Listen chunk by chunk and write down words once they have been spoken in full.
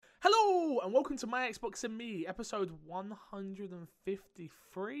and welcome to My Xbox and Me, episode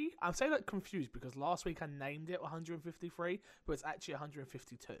 153. I'm saying that confused because last week I named it 153, but it's actually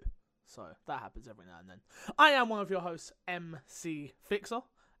 152. So that happens every now and then. I am one of your hosts, MC Fixer,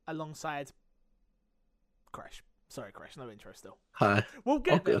 alongside Crash. Sorry, Crash, no intro still. Hi. We'll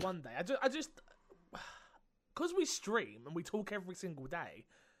get there one day. I just, because we stream and we talk every single day,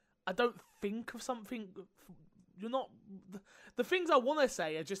 I don't think of something. You're not. The things I want to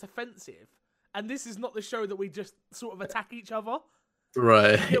say are just offensive, and this is not the show that we just sort of attack each other.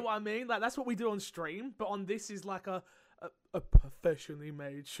 Right. You get what I mean? Like that's what we do on stream, but on this is like a professionally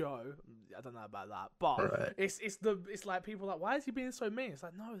made show. I don't know about that, but it's like people are like, why is he being so mean? It's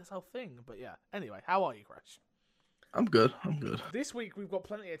like, no, that's our thing. But yeah. Anyway, how are you, Crash? I'm good. This week we've got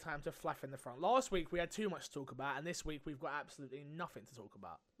plenty of time to fluff in the front. Last week we had too much to talk about, and this week we've got absolutely nothing to talk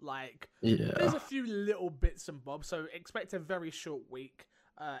about. Like, there's a few little bits and bobs, so expect a very short week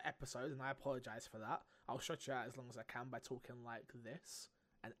episode, and I apologise for that. I'll shut you out as long as I can by talking like this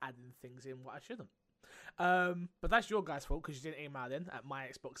and adding things in what I shouldn't. But that's your guys' fault because you didn't email in at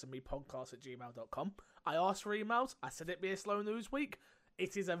myxboxandmepodcast@gmail.com. I asked for emails. I said it'd be a slow news week.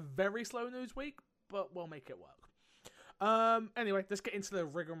 It is a very slow news week, but we'll make it work. Anyway, let's get into the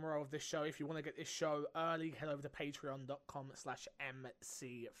rigmarole of this show. If you want to get this show early, head over to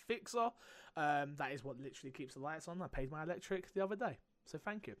patreon.com/mcfixer. That is what literally keeps the lights on. I paid my electric the other day, so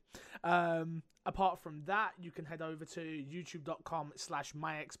thank you. Apart from that, you can head over to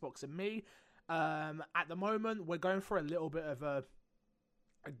youtube.com/myxboxandme. At the moment, we're going for a little bit of a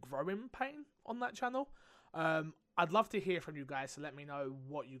growing pain on that channel. I'd love to hear from you guys, so let me know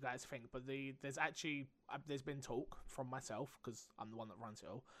what you guys think. But there's been talk from myself, because I'm the one that runs it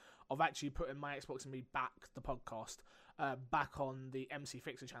all, of actually putting My Xbox and Me back, the podcast, back on the MC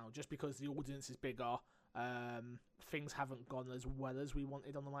Fixer channel, just because the audience is bigger. Things haven't gone as well as we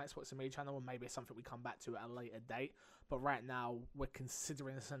wanted on the My Xbox and Me channel, and maybe it's something we come back to at a later date. But right now, we're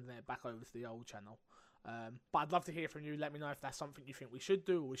considering sending it back over to the old channel. But I'd love to hear from you. Let me know if that's something you think we should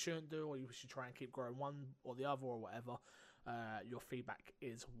do or we shouldn't do, or we should try and keep growing one or the other or whatever. Your feedback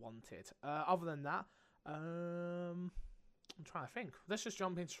is wanted. Other than that, I'm trying to think. Let's just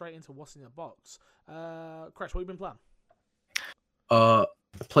jump in straight into what's in the box. Crash, what have you been playing? I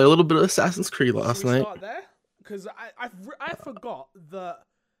played a little bit of Assassin's Creed last night. Start there? Because I forgot that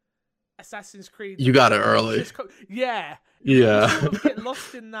Assassin's Creed. You got it early. Yeah. Yeah. You sort of get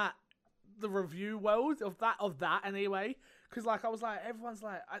lost in the review world of that anyway. Because like I was like, everyone's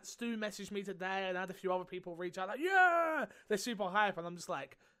like, Stu messaged me today, and I had a few other people reach out like, yeah, they're super hype, and I'm just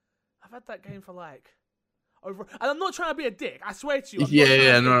like, I've had that game for like over, and I'm not trying to be a dick. I swear to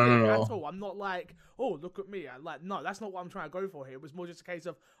you, no. At all. I'm not like, oh, look at me. No, that's not what I'm trying to go for here. It was more just a case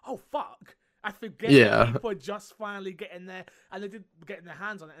of, oh fuck, I forget that people are just finally getting there, and they did getting their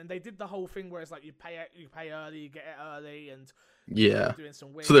hands on it, and they did the whole thing where it's like you pay early, you get it early, and doing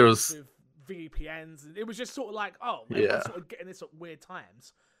some weird. So there was with VPNs, and it was just sort of like, oh, everyone's sort of getting this at weird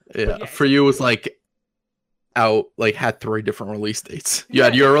times. Yeah, for you it was like out, like had 3 different release dates. You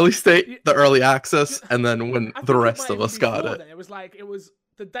had your release date, the early access, and then when the rest of us got it. Then. It was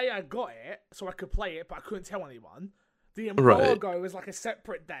the day I got it, so I could play it, but I couldn't tell anyone. The embargo was like a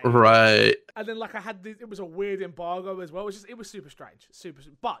separate day, right? And then like I had it was a weird embargo as well. It was super strange,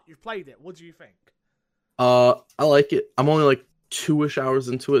 But you've played it. What do you think? I like it. I'm only like 2-ish hours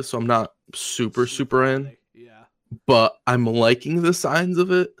into it, so I'm not super in. Yeah. But I'm liking the signs of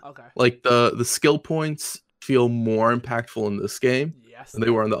it. Okay. Like the skill points feel more impactful in this game than they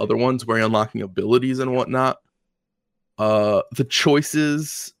were in the other ones, where you're unlocking abilities and whatnot. The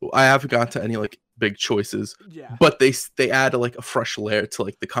choices, I haven't got to any like big choices. Yeah. But they add like a fresh layer to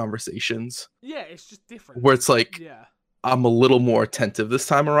like the conversations. Yeah, it's just different. Where it's like, I'm a little more attentive this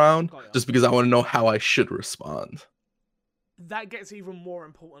time around, just because I want to know how I should respond. That gets even more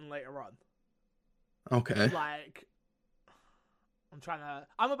important later on. Okay. Like,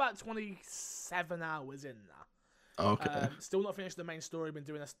 I'm about 27 hours in now. Okay. Still not finished the main story. Been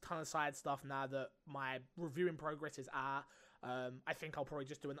doing a ton of side stuff now that my reviewing progress is at. I think I'll probably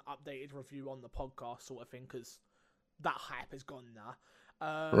just do an updated review on the podcast sort of thing, because that hype is gone now.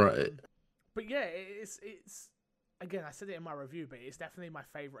 Right. But yeah, it's again, I said it in my review, but it's definitely my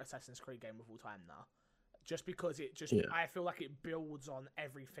favorite Assassin's Creed game of all time now. Just because I feel like it builds on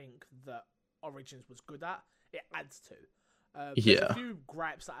everything that Origins was good at. It adds to. There's a few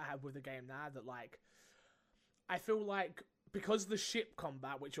gripes that I have with the game now that, like, I feel like because the ship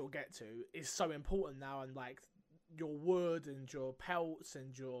combat, which you'll get to, is so important now, and like your wood and your pelts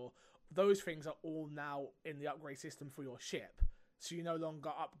and those things are all now in the upgrade system for your ship. So you no longer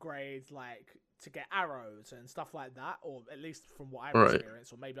upgrade like to get arrows and stuff like that, or at least from what I've Right.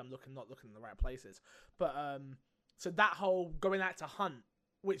 experienced, or maybe I'm not looking in the right places. But so that whole going out to hunt,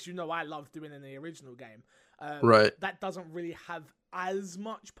 which I love doing in the original game, Right. that doesn't really have as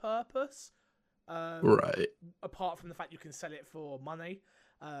much purpose. Right. Apart from the fact you can sell it for money,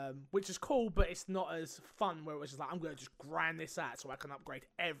 which is cool, but it's not as fun where it was just like, I'm going to just grind this out so I can upgrade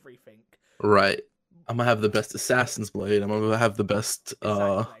everything. Right. I'm going to have the best Assassin's Blade. I'm going to have the best,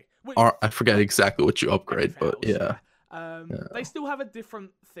 Exactly. I forget exactly what you upgrade, but else, yeah. They still have a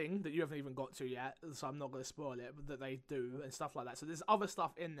different thing that you haven't even got to yet, so I'm not going to spoil it, but that they do and stuff like that. So there's other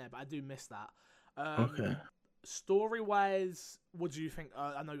stuff in there, but I do miss that. Okay. Story-wise, what do you think?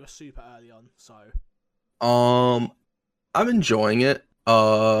 I know you're super early on, so... I'm enjoying it.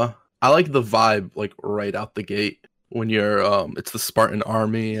 I like the vibe, like, right out the gate when you're, it's the Spartan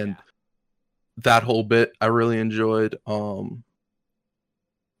army and that whole bit I really enjoyed.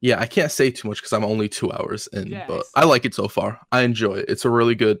 Yeah, I can't say too much because I'm only 2 hours in, but I like it so far. I enjoy it. It's a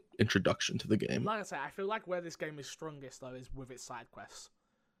really good introduction to the game. Like I say, I feel like where this game is strongest, though, is with its side quests.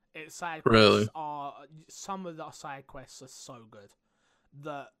 Its side quests Really? some of the side quests are so good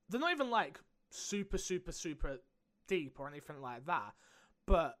that they're not even like super deep or anything like that,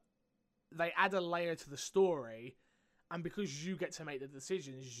 but they add a layer to the story, and because you get to make the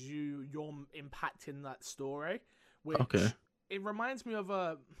decisions, you're impacting that story, which it reminds me of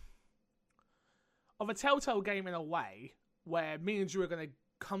a Telltale game in a way, where me and you are going to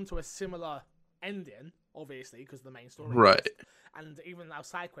come to a similar ending, obviously, because the main story right. And even our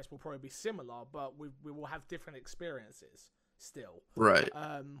side quests will probably be similar, but we will have different experiences still. Right.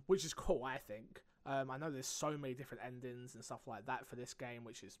 Which is cool, I think. I know there's so many different endings and stuff like that for this game,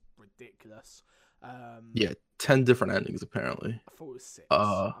 which is ridiculous. Yeah, 10 different endings, apparently. I thought it was 6.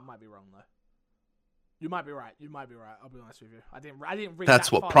 I might be wrong, though. You might be right. I'll be honest with you. I didn't read That's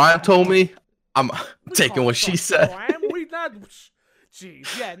that what far Prime back. told me. I'm taking what she said.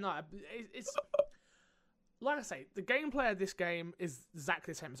 Jeez, yeah, no, it's like I say, the gameplay of this game is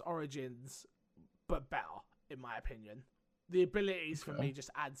exactly the same as Origins, but better, in my opinion. The abilities for me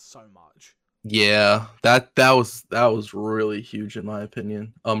just add so much. Yeah, that was really huge in my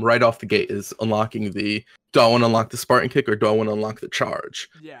opinion. Right off the gate is unlocking do I want to unlock the Spartan kick or do I want to unlock the charge?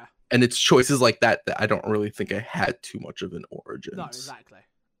 Yeah. And it's choices like that I don't really think I had too much of in Origins. No, exactly.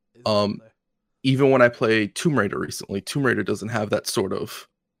 Even when I played Tomb Raider recently, Tomb Raider doesn't have that sort of,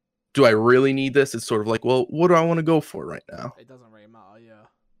 do I really need this? It's sort of like, well, what do I want to go for right now? It doesn't really matter, yeah.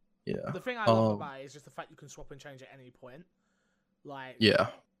 Yeah. The thing I love about it is just the fact you can swap and change at any point. Like, yeah.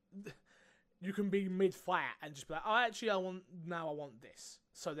 You can be mid-fight and just be like, oh, actually, I want this.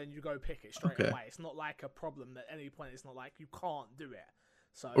 So then you go pick it straight away. It's not like a problem at any point. It's not like you can't do it.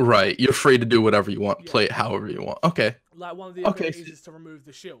 So right, you're free to do whatever you want, play it however you want. Okay. Like one of the abilities is to remove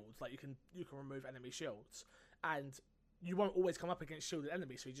the shields. Like you can remove enemy shields, and you won't always come up against shielded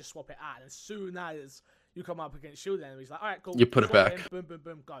enemies. So you just swap it out, and as soon as you come up against shielded enemies, like all right, cool. You put it back. Boom, boom,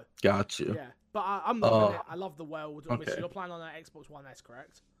 boom, go. Got you. Yeah, but I'm loving it. I love the world. Obviously, you're playing on an Xbox One S,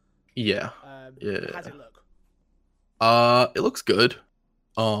 correct? Yeah. Yeah. How's it look? It looks good.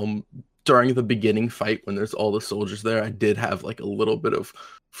 During the beginning fight when there's all the soldiers there, I did have like a little bit of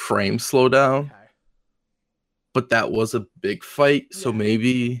frame slowdown. Okay. But that was a big fight, so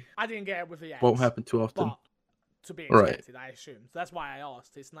maybe I didn't get it with the X. Won't happen too often. But to be expected, I assume. So that's why I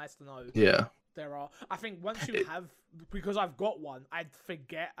asked. It's nice to know. Yeah. There are. I think once you have, because I've got one, I'd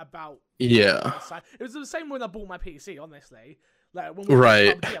forget about. Yeah. It was the same when I bought my PC. Honestly, like when we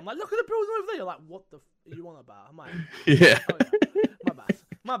played PUBG, I'm like, look at the building over there. You're like, what the are you on about? I'm like, yeah. Oh, yeah.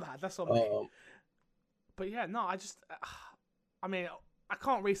 My bad. That's on me. But yeah, no, I mean, I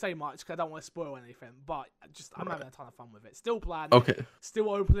can't really say much because I don't want to spoil anything. But I'm having a ton of fun with it. Still playing. Okay.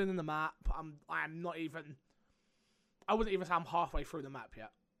 Still opening in the map. I'm not even. I wouldn't even say I'm halfway through the map yet.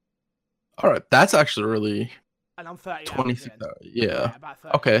 All right, that's actually really. And I'm 30 26 hours in. Yeah. About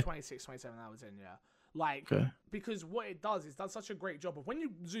 30, 26, 27 hours in, yeah. Like, because what it does is does such a great job of when you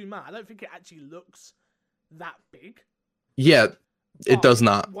zoom out, I don't think it actually looks that big. Yeah, it does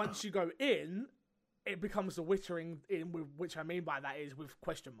not. Once you go in, it becomes the Witchering in, which I mean by that is with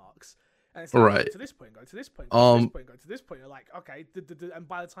question marks. And it's like, go to this point, go to this point, go to this point, go to this point. You're like, okay, and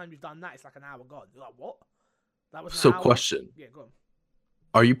by the time you've done that, it's like an hour gone. You're like, what? That was an hour? Question. Yeah, go on.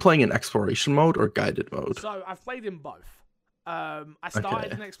 Are you playing in exploration mode or guided mode? So I've played in both. I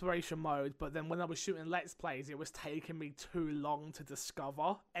started in exploration mode, but then when I was shooting Let's Plays, it was taking me too long to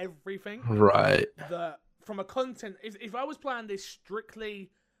discover everything. Right. From a content, if I was playing this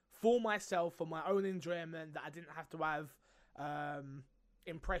strictly for myself, for my own enjoyment, that I didn't have to have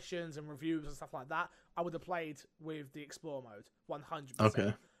impressions and reviews and stuff like that, I would have played with the Explore mode, 100%.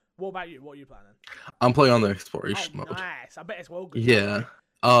 Okay. What about you? What are you planning? I'm playing on the exploration mode. Nice. I bet it's well good. Yeah.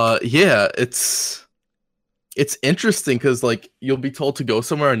 Yeah, it's interesting because like you'll be told to go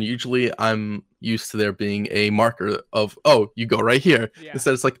somewhere, and usually I'm used to there being a marker of, oh, you go right here. Yeah.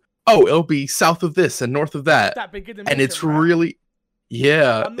 Instead it's like, oh, it'll be south of this and north of that. That beginning and mission, it's right? really,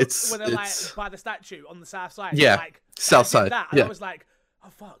 yeah, When they're like by the statue on the south side. Yeah, like, south side. That, and yeah. I was like, oh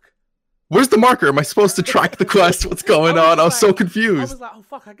fuck. Where's the marker? Am I supposed to track the quest? What's going on? I was so confused. I was like, oh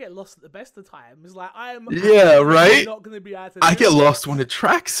fuck, I get lost at the best of times. Like I'm right? not gonna be able to I get lost when it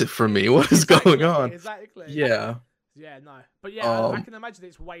tracks it for me. What is going on? Exactly. Yeah. Yeah, no. But yeah, I can imagine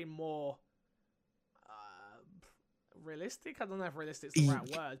it's way more realistic. I don't know if realistic is the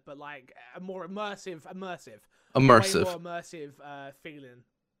right word, but like a more immersive. Way more immersive feeling.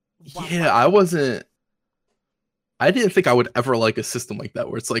 Yeah, I didn't think I would ever like a system like that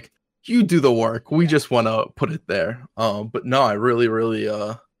where it's like, you do the work, we just want to put it there. But no, I really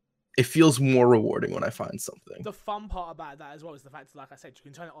it feels more rewarding when I find something. The fun part about that as well is the fact that, like I said, you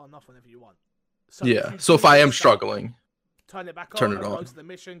can turn it on and off whenever you want. So yeah, so if I am struggling, turn it back on, turn it on. Go to the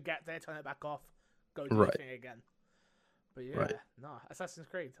mission, get there, turn it back off, go do the thing again. But yeah, no, Assassin's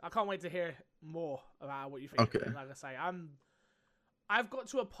Creed. I can't wait to hear more about what you think. Okay. Like I say, I've got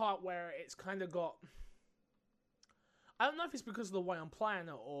to a part where it's kind of got. I don't know if it's because of the way I'm playing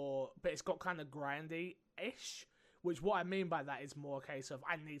it but it's got kind of grindy-ish. Which what I mean by that is more a case of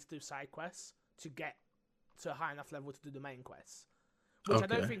I need to do side quests to get to a high enough level to do the main quests. Which I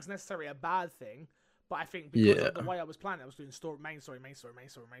don't think is necessarily a bad thing, but I think because of the way I was playing, I was doing main story, and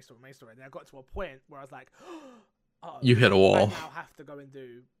then I got to a point where I was like, oh, you hit a wall. I now have to go and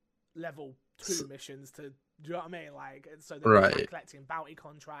do level 2 missions to, do you know what I mean? Like, so they're collecting bounty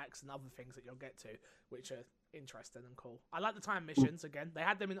contracts and other things that you'll get to, which are interesting and cool. I like the time missions again. They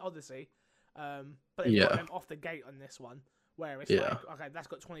had them in Odyssey, but they got them off the gate on this one, where it's like, okay, that's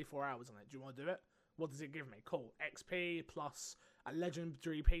got 24 hours on it. Do you want to do it? What does it give me? Cool. XP plus a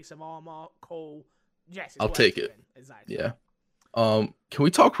legendary piece of armor. Cool. Yes, I'll take it. Exactly. Yeah. Can we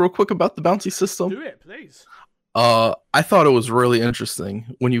talk real quick about the bounty system? Do it, please. I thought it was really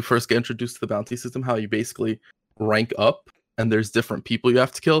interesting when you first get introduced to the bounty system, how you basically rank up and there's different people you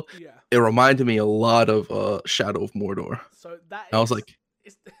have to kill. Yeah. It reminded me a lot of Shadow of Mordor. So that I was like,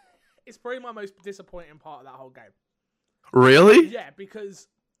 it's probably my most disappointing part of that whole game. Really? Yeah, because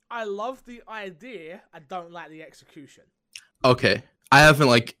I love the idea, I don't like the execution. Okay. I haven't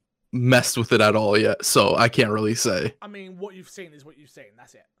like messed with it at all yet, so I can't really say. I mean, what you've seen is what you've seen.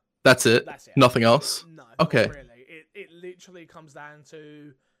 That's it. That's it? Nothing else? No. Okay. Not really. It literally comes down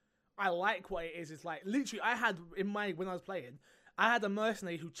to, I like what it is. It's like, literally, when I was playing, I had a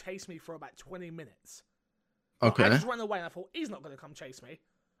mercenary who chased me for about 20 minutes. Okay. I just ran away and I thought, he's not going to come chase me.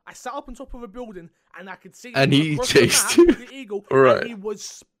 I sat up on top of a building and I could see him. And he chased you. The eagle, and he was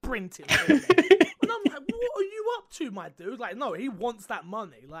sprinting. And I'm like, what are you up to, my dude? Like, no, he wants that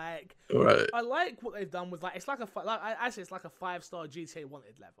money. Like, I like what they've done with, like, it's like I say it's like a 5-star GTA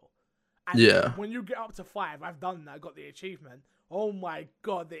Wanted level. And when you get up to 5, I've done that, got the achievement. Oh my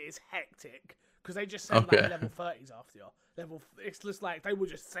god, it is hectic. Because they just send like level 30s after you. It's just like, they will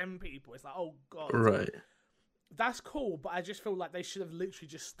just send people. It's like, oh god. Right. That's cool, but I just feel like they should have literally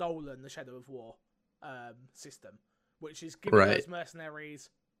just stolen the Shadow of War system, which is giving those mercenaries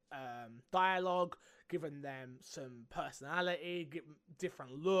dialogue, giving them some personality,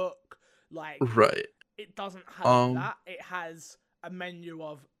 different look. Like, it doesn't have that. It has a menu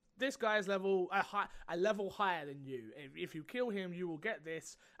of, this guy's a level higher than you. If you kill him, you will get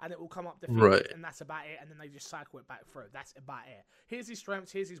this, and it will come up defeated, and that's about it. And then they just cycle it back through. That's about it. Here's his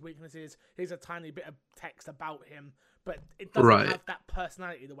strengths. Here's his weaknesses. Here's a tiny bit of text about him, but it doesn't have that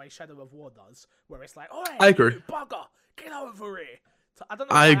personality the way Shadow of War does, where it's like, oh, hey, I agree. You bugger, get over here. So, I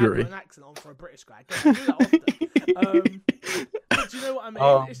don't know. I agree. I have an accent on for a British guy. I do that often. But do you know what I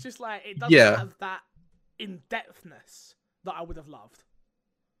mean? It's just like, it doesn't have that in-depthness that I would have loved.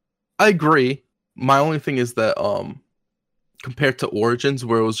 I agree. My only thing is that compared to Origins,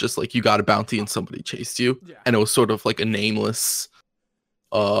 where it was just like you got a bounty and somebody chased you, and it was sort of like a nameless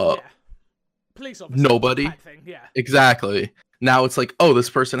police officer nobody type thing. Yeah, exactly. Now it's like, oh, this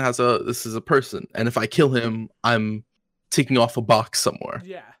is a person, and if I kill him, I'm taking off a box somewhere.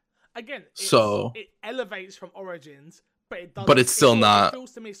 Yeah. Again, it elevates from Origins, but it doesn't. But it's still not. It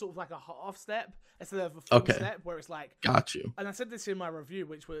feels to me sort of like a half step instead of a full step, where it's like, got you. And I said this in my review,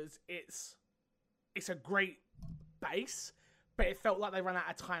 which was it's a great base, but it felt like they ran out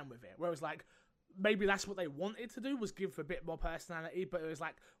of time with it. Where it was like, maybe that's what they wanted to do, was give a bit more personality, but it was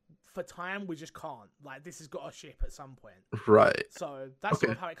like, for time, we just can't. Like, this has got to ship at some point. Right. So that's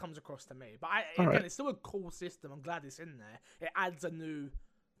sort of how it comes across to me. But again, it's still a cool system. I'm glad it's in there. It adds a new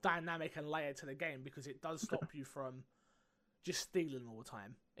dynamic and layer to the game because it does stop you from just stealing all the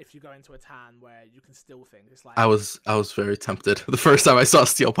time. If you go into a town where you can steal things, it's like I was very tempted. The first time I saw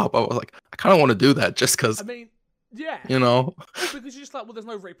steal pop up, I was like, I kind of want to do that just because. I mean, yeah, you know, well, because you're just like, well, there's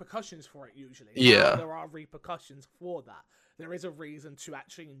no repercussions for it usually. Yeah, now there are repercussions for that. There is a reason to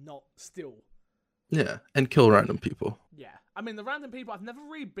actually not steal. Yeah, and kill random people. Yeah, I mean the random people. I've never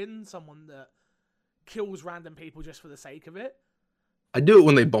really been someone that kills random people just for the sake of it. I do it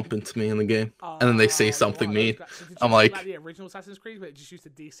when they bump into me in the game, and then they say something mean. So I'm like the original Assassin's Creed, where it just used to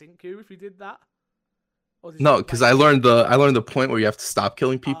desync you if you did that. No, because I learned the point where you have to stop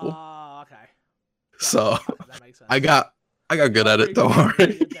killing people. Okay. So that makes sense. I got good at it. Don't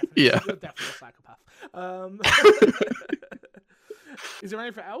worry. You're definitely a psychopath. Is there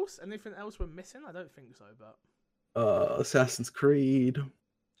anything else? Anything else we're missing? I don't think so. But Assassin's Creed.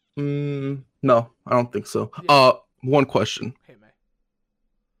 No, I don't think so. Yeah. One question. Hit me.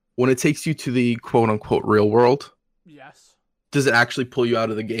 When it takes you to the quote-unquote real world, yes, does it actually pull you out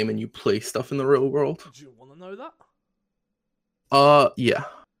of the game and you play stuff in the real world? Do you want to know that? Yeah.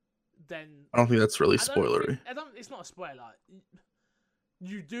 Then I don't think that's really spoilery. It's not a spoiler.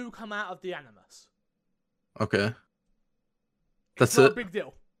 You do come out of the Animus. Okay. That's it's not it. A big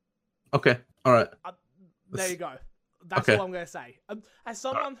deal. Okay. All right. There you go. That's all I'm gonna say. As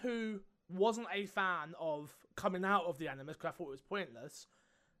someone who wasn't a fan of coming out of the Animus because I thought it was pointless,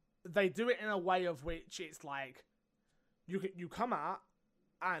 they do it in a way of which it's like you come out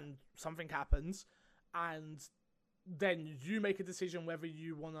and something happens, and then you make a decision whether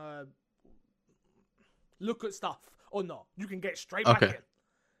you want to look at stuff or not. You can get straight back in.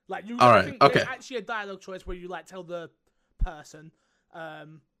 Like I think there's actually a dialogue choice where you like tell the person,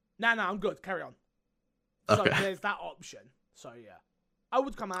 no, I'm good, carry on. So there's that option. So yeah, I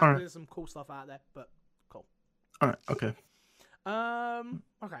would come out. There's some cool stuff out there, but cool. All right. Okay.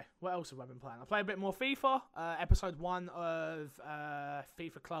 Okay. What else have I been playing? I play a bit more FIFA. Episode 1 of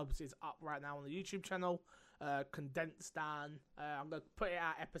FIFA Clubs is up right now on the YouTube channel. Condensed down. I'm gonna put it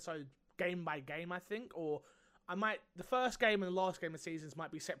out episode game by game, I think, or I might. The first game and the last game of seasons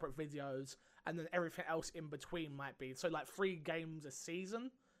might be separate videos, and then everything else in between might be like 3 games a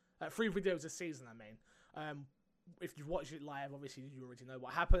season, 3 videos a season. I mean, if you watch it live, obviously you already know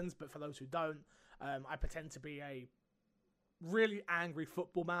what happens. But for those who don't, I pretend to be a really angry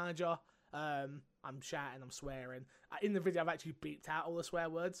football manager. I'm shouting, I'm swearing. In the video, I've actually beeped out all the swear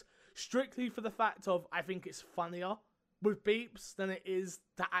words, strictly for the fact of I think it's funnier with beeps than it is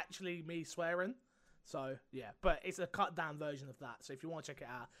to actually me swearing. So yeah, but it's a cut down version of that. So if you want to check it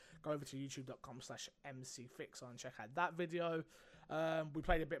out, go over to youtube.com/mcfixer and check out that video. We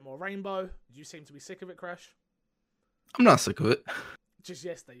played a bit more Rainbow. You seem to be sick of it, Crash. I'm not sick of it. Just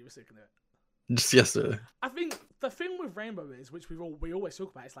yesterday you were sick of it. Just yesterday. I think the thing with Rainbow is, which we always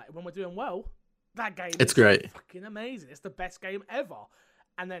talk about, it's like when we're doing well, that game it's is great. Fucking amazing. It's the best game ever.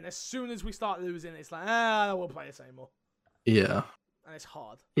 And then as soon as we start losing, it's like, I don't want to play this anymore. Yeah. And it's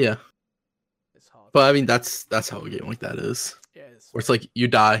hard. Yeah. It's hard. But I mean, that's how a game like that is. Yeah, it is. Where it's like you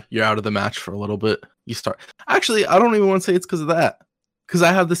die, you're out of the match for a little bit. You start. Actually, I don't even want to say it's because of that. Because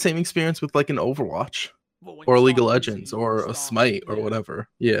I have the same experience with like an Overwatch, or League of Legends, or a Smite, or whatever.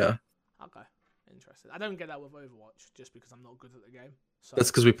 Yeah. Okay. Interesting. I don't get that with Overwatch just because I'm not good at the game. So. That's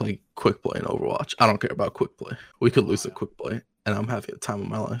because we play quick play in Overwatch. I don't care about quick play. We could lose at quick play, and I'm having a time of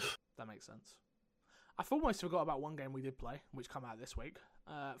my life. That makes sense. I've almost forgot about one game we did play, which came out this week.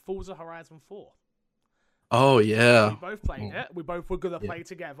 Forza Horizon 4. Oh, yeah. We both played it. We both were going to play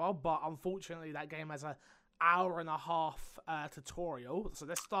together, but unfortunately that game has an hour-and-a-half tutorial. So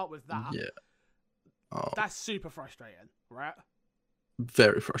let's start with that. Yeah. Oh. That's super frustrating, right?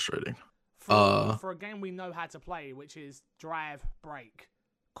 Very frustrating. For a game we know how to play, which is drive, brake.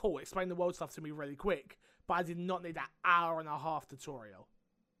 Cool, explain the world stuff to me really quick, but I did not need that hour-and-a-half tutorial.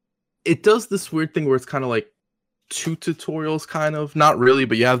 It does this weird thing where it's kind of like 2 tutorials, kind of. Not really,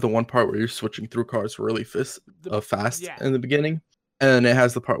 but you have the one part where you're switching through cars really fast in the beginning. And then it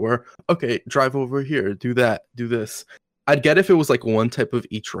has the part where, okay, drive over here, do that, do this. I'd get if it was like one type of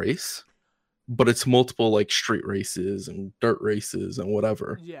each race, but it's multiple like street races and dirt races and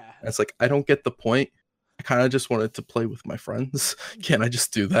whatever. Yeah. And it's like, I don't get the point. I kind of just wanted to play with my friends. Can't I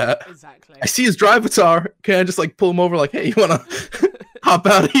just do that? Exactly. I see his drivatar. Can I just like pull him over like, hey, you want to hop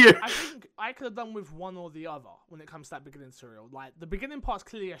out of here? I think I could have done with one or the other when it comes to that beginning tutorial. Like, the beginning part's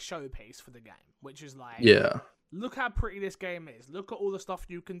clearly a showpiece for the game, which is like, yeah, look how pretty this game is. Look at all the stuff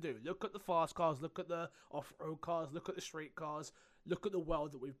you can do. Look at the fast cars. Look at the off-road cars. Look at the street cars. Look at the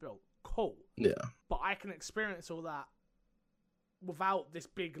world that we've built. Cool. Yeah. But I can experience all that without this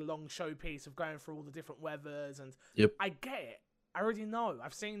big, long showpiece of going through all the different weathers. And yep. I get it. I already know.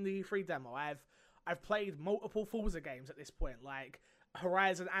 I've seen the free demo. I've played multiple Forza games at this point, like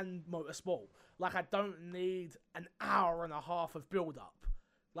Horizon and Motorsport. Like, I don't need an hour and a half of build up.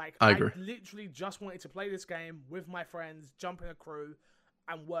 Like, I agree. literally just wanted to play this game with my friends, jump in a crew,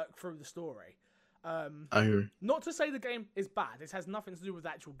 and work through the story. I agree. Not to say the game is bad. This has nothing to do with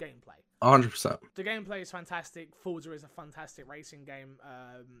actual gameplay. 100%. The gameplay is fantastic. Forza is a fantastic racing game.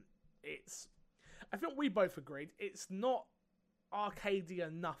 I think we both agreed it's not arcadey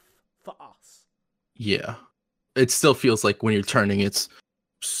enough for us. Yeah. It still feels like when you're turning, it's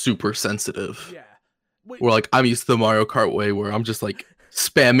super sensitive. Yeah. Where, like, I'm used to the Mario Kart way where I'm just, like,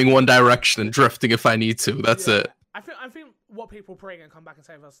 spamming one direction and drifting if I need to. That's it. I think what people are probably going to come back and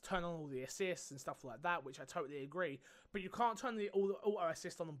say is turn on all the assists and stuff like that, which I totally agree. But you can't turn all the auto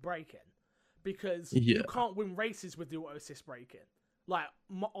assist on and braking because you can't win races with the auto assist braking, like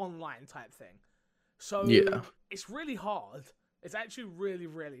online type thing. So it's really hard. It's actually really,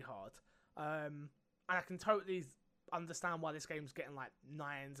 really hard. And I can totally understand why this game's getting like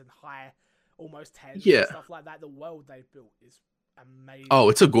 9s and high, almost 10s and stuff like that. The world they've built is amazing. Oh,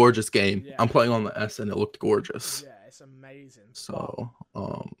 it's a gorgeous game. I'm playing on the S and it looked gorgeous. Yeah, it's amazing. So,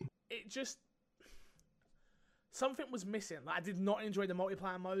 it just something was missing. Like, I did not enjoy the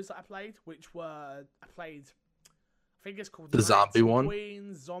multiplayer modes that I played, I think it's called the zombie one,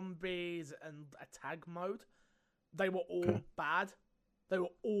 Queens, zombies, and a tag mode. They were all bad. They were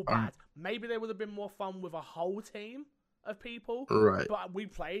all bad. Maybe they would have been more fun with a whole team of people. Right. But we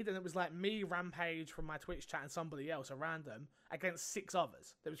played, and it was like me, Rampage from my Twitch chat, and somebody else, a random, against 6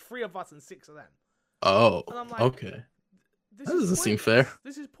 others. There was 3 of us and 6 of them. Oh, and I'm like, okay. That doesn't seem fair.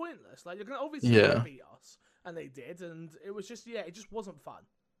 This is pointless. Like, you're going to obviously beat us. And they did, and it was just, it just wasn't fun.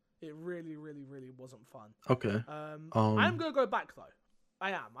 It really, really, really wasn't fun. Okay. I'm going to go back, though.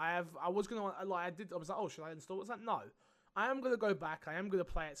 I am. I was going to, like, I was like, oh, should I install it? I was like, no. I am going to go back. I am going to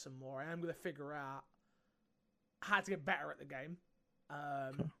play it some more. I am going to figure out how to get better at the game.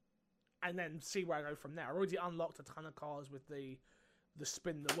 And then see where I go from there. I already unlocked a ton of cars with the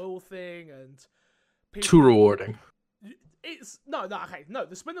spin the wheel thing, and too rewarding. No,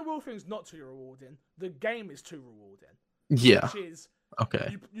 the spin the wheel thing is not too rewarding. The game is too rewarding. Yeah. Which is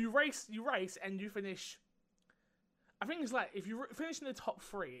okay. You race, and you finish. I think it's like if you finish in the top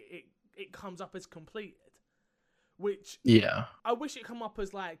 3, it comes up as completed. Which I wish it come up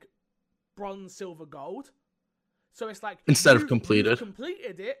as like bronze, silver, gold. So it's like instead of completed. You've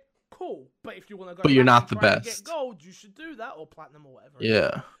completed it, cool. But if you want to go, but you're not the best. Get gold, you should do that, or platinum, or whatever.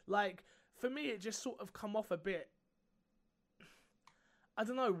 Yeah. Like, for me, it just sort of come off a bit. I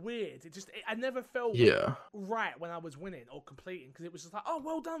don't know, weird. I never felt right when I was winning or completing, because it was just like, oh,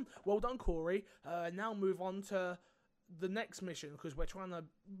 well done, Corey. Now move on to the next mission, because we're trying to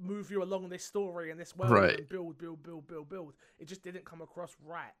move you along this story and this world and build. It just didn't come across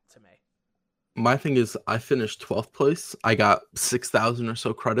right to me. My thing is, I finished 12th place. I got 6,000 or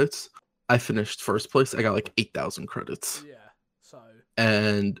so credits. I finished first place. I got like 8,000 credits. Yeah, so.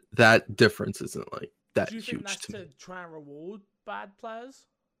 And that difference isn't like that huge. Do you think that's to try and reward bad players?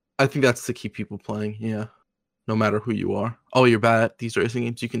 I think that's to keep people playing. Yeah, no matter who you are. Oh, you're bad at these racing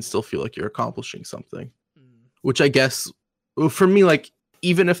games. You can still feel like you're accomplishing something. Which I guess, for me, like,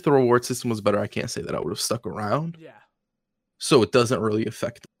 even if the reward system was better, I can't say that I would have stuck around. Yeah. So it doesn't really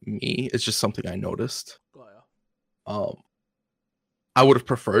affect me. It's just something I noticed. I would have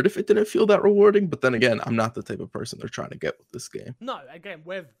preferred if it didn't feel that rewarding, but then again, I'm not the type of person they're trying to get with this game. No, again,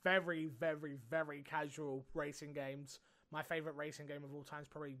 we're very, very, very casual racing games. My favorite racing game of all time is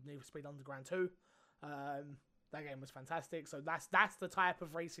probably Need for Speed Underground 2. That game was fantastic. So that's the type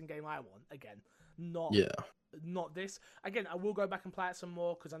of racing game I want. Again, not this. Again, I will go back and play it some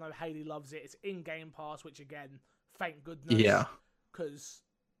more because I know Haley loves it. It's in Game Pass, which again, thank goodness. Yeah. Because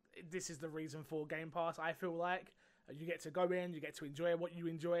this is the reason for Game Pass, I feel like. You get to go in, you get to enjoy what you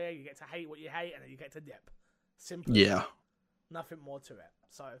enjoy, you get to hate what you hate, and then you get to dip. Simple. Yeah. Nothing more to it.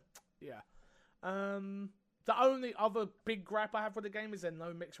 So, yeah. The only other big gripe I have with the game is there's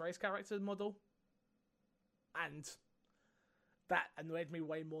no mixed race character model. And that annoyed me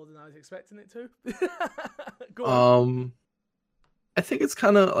way more than I was expecting it to. Go on. I think it's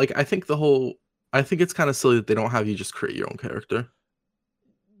kind of like, I think it's kind of silly that they don't have you just create your own character.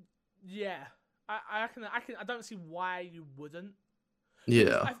 Yeah. I don't see why you wouldn't.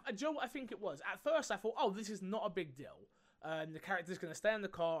 Yeah. Joe, you know what I think it was? At first I thought, oh, this is not a big deal. The character's going to stay in the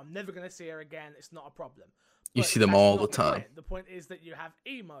car. I'm never going to see her again. It's not a problem. You see them all the time. The point is that you have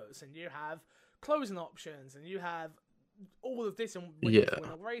emotes and you have closing options and you have all of this. And when you win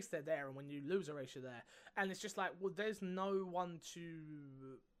a race, they're there. And when you lose a race, you're there. And it's just like, well, there's no one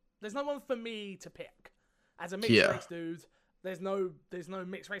for me to pick. As a mixed race dude, There's no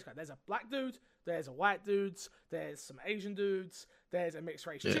mixed race guy. There's a black dude, there's a white dudes, there's some Asian dudes, there's a mixed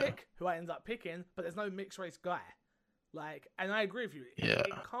race chick who I end up picking, but there's no mixed race guy. Like, and I agree with you. It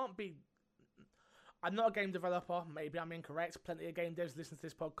can't be. I'm not a game developer. Maybe I'm incorrect. Plenty of game devs listen to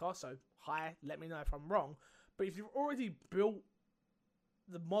this podcast, so hi, let me know if I'm wrong. But if you've already built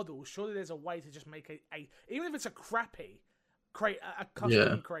the model, surely there's a way to just make a even if it's a crappy, create a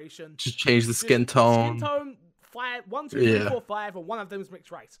custom creation. Just change the skin tone. Skin tone, 1, 2, 3, 4, 5, and one of them is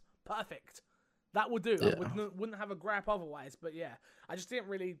mixed race. Perfect. That would do. I wouldn't have a gripe otherwise. But yeah, I just didn't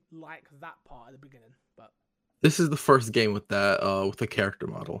really like that part at the beginning. But this is the first game with that with a character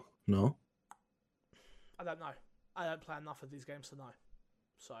model. No, I don't know. I don't play enough of these games to know.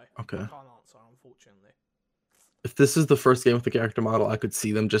 So okay. I can't answer, unfortunately. If this is the first game with the character model, I could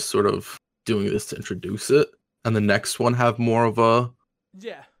see them just sort of doing this to introduce it, and the next one have more of a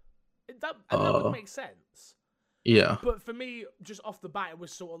that would make sense. Yeah. But for me, just off the bat, it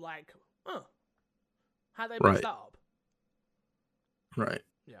was sort of like, how they messed that up. Right.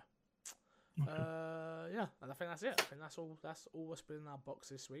 Yeah. Yeah, and I think that's it. I think that's all what's been in our box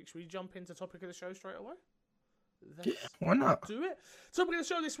this week. Should we jump into topic of the show straight away? Why not? Do it. Topic of the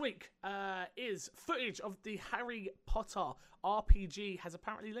show this week is footage of the Harry Potter RPG has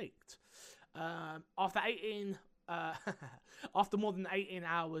apparently leaked. After more than 18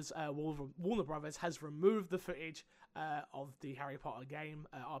 hours, Warner Brothers has removed the footage of the Harry Potter game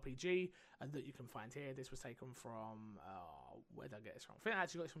RPG that you can find here. This was taken from where did I get this from? I think I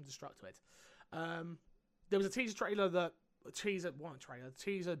actually got this from Destructoid. There was a teaser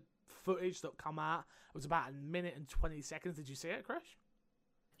footage that come out. It was about 1 minute and 20 seconds. Did you see it, Crash?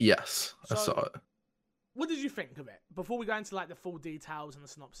 Yes, I saw it. What did you think of it? Before we go into like the full details and the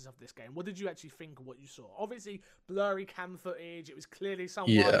synopsis of this game, what did you actually think of what you saw? Obviously, blurry cam footage. It was clearly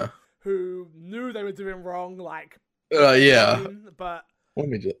someone who knew they were doing wrong. Like, but let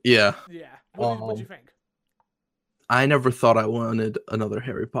me just What did you think? I never thought I wanted another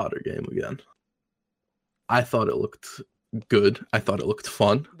Harry Potter game again. I thought it looked good. I thought it looked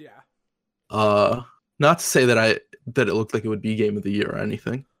fun. Yeah. Not to say that it looked like it would be game of the year or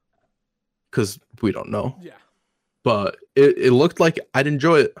anything, because we don't know. Yeah. But it looked like I'd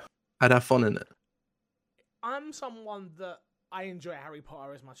enjoy it. I'd have fun in it. I'm someone that I enjoy Harry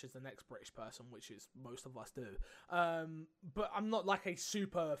Potter as much as the next British person, which is most of us do. But I'm not like a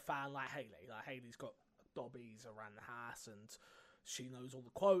super fan like Hayley. Like Hayley's got Dobbies around the house and she knows all the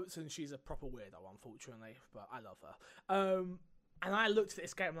quotes and she's a proper weirdo, unfortunately. But I love her. And I looked at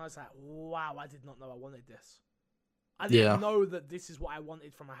this game and I was like, wow, I did not know I wanted this. I didn't know that this is what I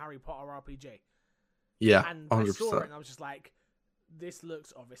wanted from a Harry Potter RPG. Yeah, and 100%. I saw it and I was just like, this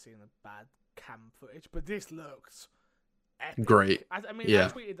looks obviously in a bad cam footage, but this looks epic. Great. I mean, I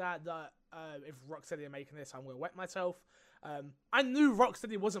tweeted that if Rocksteady are making this, I'm going to wet myself. I knew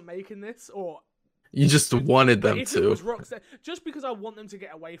Rocksteady wasn't making this, or you just wanted them if to. It was Rocksteady, just because I want them to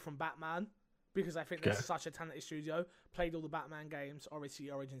get away from Batman, because I think they're such a talented studio. Played all the Batman games. Obviously,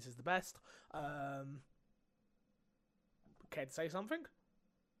 Origins is the best. Care to say something?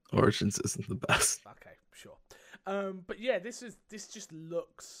 Origins isn't the best. Okay, sure. But yeah, this just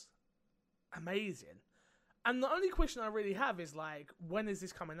looks amazing. And the only question I really have is like, when is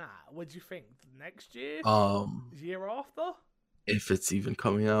this coming out? What do you think? Next year? Year after? If it's even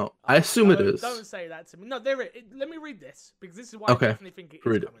coming out, I assume it is. Don't say that to me. No, there it. Let me read this because this is why I definitely think it is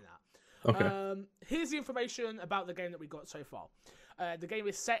coming out. Okay. Here's the information about the game that we got so far. The game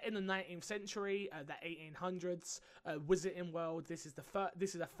is set in the 19th century, the 1800s. Wizarding World. This is a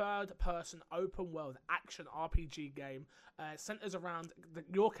third-person open-world action RPG game. Centers around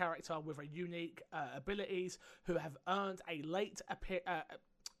your character with a unique abilities who have earned a late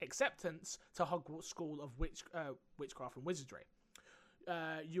acceptance to Hogwarts School of Witchcraft and Wizardry.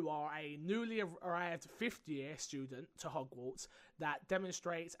 You are a newly arrived fifth-year student to Hogwarts that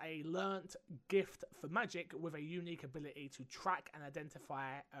demonstrates a learnt gift for magic with a unique ability to track and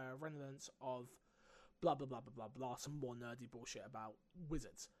identify remnants of blah, blah, blah, blah, blah, blah, some more nerdy bullshit about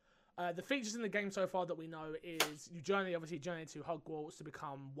wizards. The features in the game so far that we know is you journey to Hogwarts to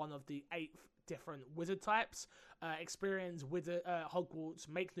become one of the 8 different wizard types, experience Hogwarts,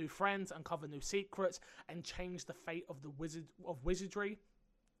 make new friends, uncover new secrets, and change the fate of the wizardry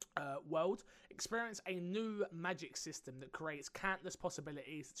world. Experience a new magic system that creates countless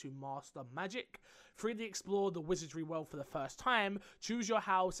possibilities to master magic. Freely explore the wizardry world for the first time. Choose your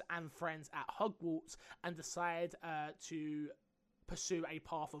house and friends at Hogwarts and decide to pursue a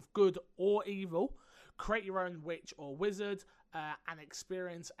path of good or evil. Create your own witch or wizard and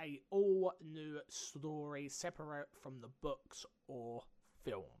experience a all new story separate from the books or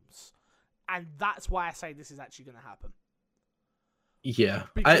films. And that's why I say this is actually going to happen. Yeah.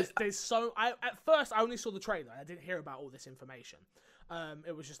 Because there's so... at first, I only saw the trailer. I didn't hear about all this information.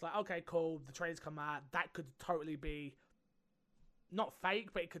 It was just like, okay, cool. The trailer's come out. That could totally be... Not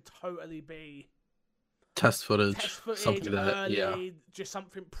fake, but it could totally be... Test footage, something like that. Early, yeah. Just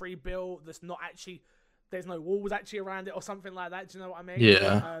something pre-built that's not actually... There's no walls actually around it or something like that. Do you know what I mean?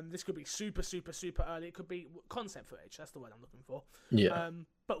 Yeah. This could be super, super, super early. It could be concept footage. That's the word I'm looking for. Yeah.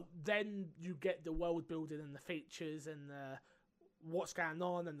 But then you get the world building and the features and the what's going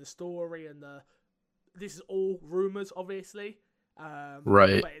on and the story and the... This is all rumors, obviously.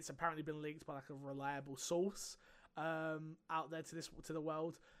 Right. But it's apparently been leaked by like a reliable source out there to the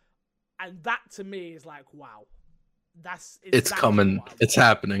world. And that to me is like, wow. That's it's coming. It's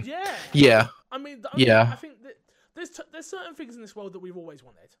happening. Yeah. Yeah. I mean, yeah. I think that there's certain things in this world that we've always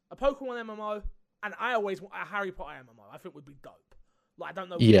wanted. A Pokemon MMO, and I always want a Harry Potter MMO. I think would be dope. Like, I don't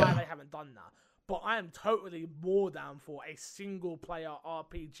know why they haven't done that, but I am totally more down for a single player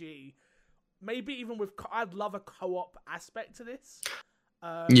RPG. Maybe even with I'd love a co-op aspect to this.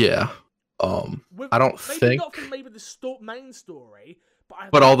 Yeah. I don't think not for maybe the main story,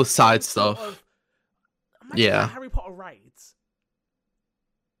 but all the side stuff. Imagine Harry Potter raids.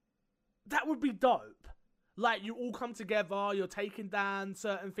 That would be dope. Like, you all come together, you're taking down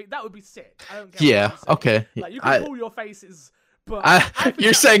certain things. That would be sick. I don't care. Yeah, okay. Like, you can pull your faces, but...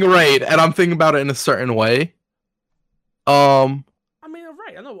 you're saying raid, and I'm thinking about it in a certain way. I mean, a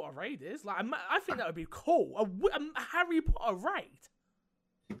raid. I know what a raid is. Like, I think that would be cool. A Harry Potter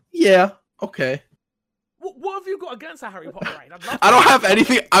raid. Yeah, okay. What have you got against a Harry Potter raid? I don't have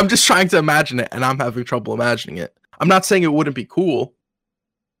anything. I'm just trying to imagine it, and I'm having trouble imagining it. I'm not saying it wouldn't be cool.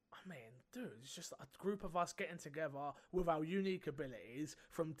 I mean, dude, it's just a group of us getting together with our unique abilities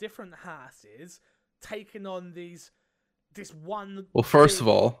from different houses, taking on this one... Well, first of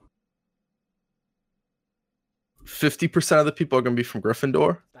all, 50% of the people are going to be from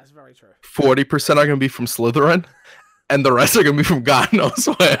Gryffindor. That's very true. 40% are going to be from Slytherin. And the rest are going to be from God knows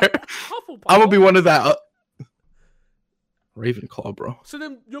where. I'm going to be one of that... Ravenclaw, bro. So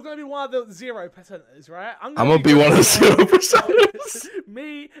then you're going to be one of the 0%ers, right? I'm going to be one of the 0%ers.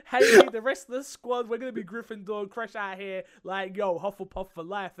 Me, Haley, the rest of the squad, we're going to be Gryffindor, crush out here. Like, yo, Hufflepuff for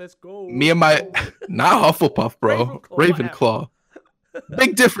life. Let's go. Me and my... Not Hufflepuff, bro. Ravenclaw.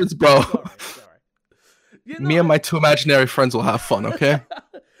 Big difference, bro. Sorry. You know, me and my two imaginary friends will have fun, okay?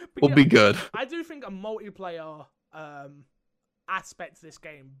 We'll be good. I do think a multiplayer aspect to this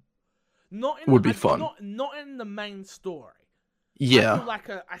game would be fun. Not in the main story. Yeah. I feel like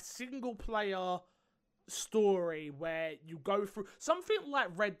a single player story where you go through something like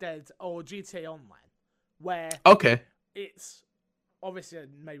Red Dead or GTA Online, where it's obviously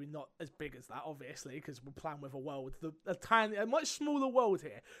maybe not as big as that, obviously, because we're playing with a much smaller world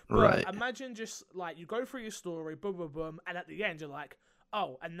here. But imagine just like you go through your story, boom, boom, boom, and at the end you're like,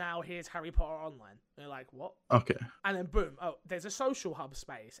 oh, and now here's Harry Potter Online. And you're like, what? Okay. And then boom, oh, there's a social hub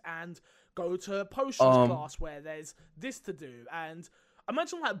space, and go to potions class where there's this to do. And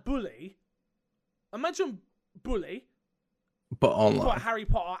imagine like Bully. Imagine Bully. But online. But Harry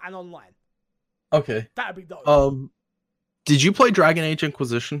Potter and online. Okay. That'd be dope. Did you play Dragon Age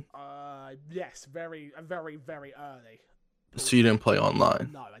Inquisition? Yes, very, very, very early. So you didn't play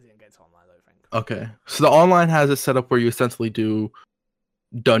online? No, I didn't get to online, I don't think. Okay. So the online has a setup where you essentially do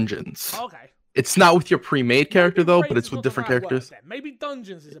dungeons. Okay. It's not with your pre-made character though, but it's with different characters. Maybe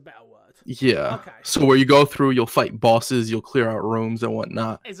dungeons is a better word. Yeah. Okay. So where you go through, you'll fight bosses, you'll clear out rooms and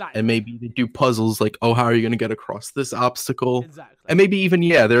whatnot. Exactly. And maybe they do puzzles like, oh, how are you going to get across this obstacle? Exactly. And maybe even,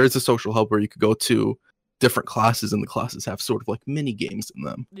 there is a social hub where you could go to different classes, and the classes have sort of like mini games in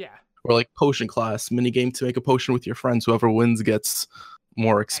them. Yeah. Or like potion class, mini game to make a potion with your friends. Whoever wins gets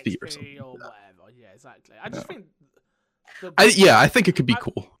more XP or something. Or whatever. Yeah, exactly. I just think... I think it could be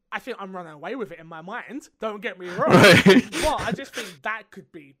cool. I think I'm running away with it in my mind. Don't get me wrong. Right. But I just think that could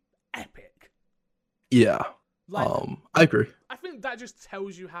be epic. Yeah. Like, I agree. I think that just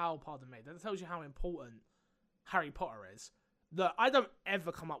tells you how, that tells you how important Harry Potter is. That I don't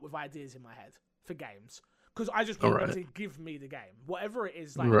ever come up with ideas in my head for games. Because I just want them to give me the game. Whatever it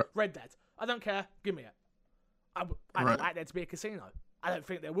is, like Red Dead. I don't care. Give me it. I'd like there to be a casino. I don't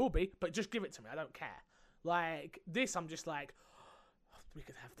think there will be, but just give it to me. I don't care. Like, this, I'm just like, we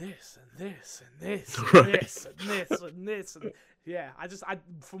could have this and this and this and this and this and this and yeah.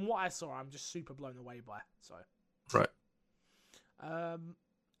 From what I saw, I'm just super blown away by. So right. Have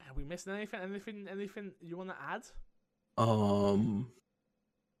we missed anything? Anything you want to add?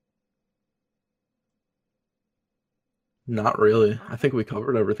 Not really. I think we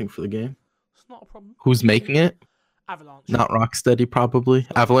covered everything for the game. It's not a problem. Who's making it? Avalanche. Not Rocksteady, probably.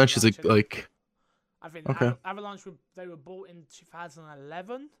 Avalanche is like. I think Avalanche they were bought in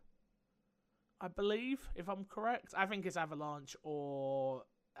 2011, I believe, if I'm correct. I think it's Avalanche, or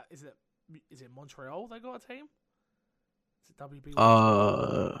is it Montreal? They got a team. Is it WB?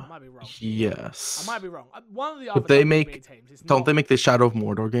 I might be wrong. Yes. I might be wrong. One of the other WB teams. Don't they make the Shadow of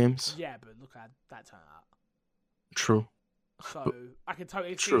Mordor games? Yeah, but look at that turn out. True. So I can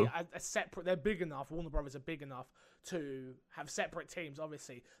totally see a separate. They're big enough. Warner Brothers are big enough to have separate teams.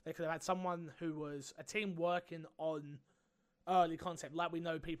 Obviously, they could have had someone who was a team working on early concept, like we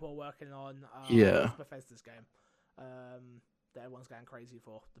know people are working on. Bethesda's game. That everyone's going crazy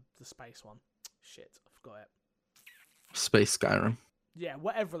for the space one. Shit, I forgot it. Space Skyrim. Yeah,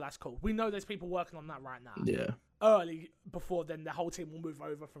 whatever that's called. We know there's people working on that right now. Yeah. Early before then, the whole team will move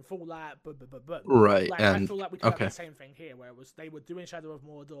over from Fallout. Right, like, and I feel like we could have the same thing here, where it was they were doing Shadow of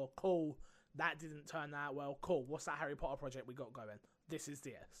Mordor. Cool, that didn't turn out well. Cool, what's that Harry Potter project we got going? This is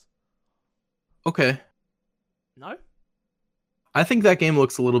DS. Okay. No. I think that game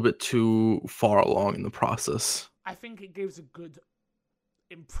looks a little bit too far along in the process. I think it gives a good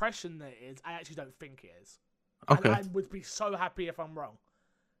impression that it is. I actually don't think it is. Okay. And I would be so happy if I'm wrong.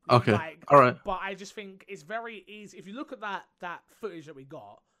 Okay. All right. But I just think it's very easy. If you look at that footage that we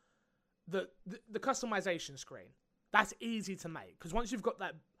got, the customization screen, that's easy to make. Because once you've got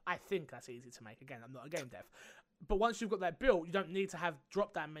that, I think that's easy to make. Again, I'm not a game dev. But once you've got that built, you don't need to have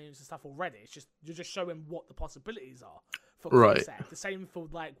drop-down menus and stuff already. It's just you're just showing what the possibilities are for concept. The same for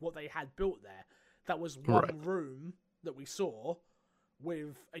like what they had built there. That was one room that we saw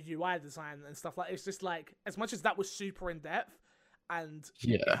with a UI design and stuff like. It's just like, as much as that was super in depth, and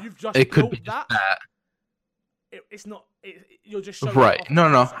you've just built that. It's not. You're just showing right.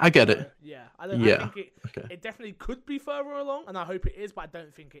 No, I get it. Yeah, I think it definitely could be further along, and I hope it is, but I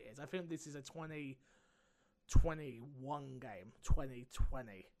don't think it is. I think this is a 2021 game,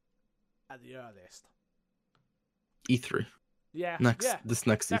 2020 at the earliest. E3. Yeah. This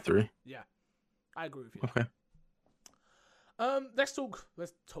next definitely. E3. Yeah, I agree with you. Okay. Let's talk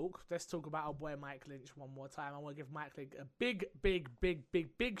about our boy Mike Lynch one more time. I want to give Mike Lynch a big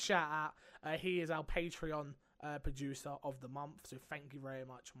shout out. He is our Patreon producer of the month, so thank you very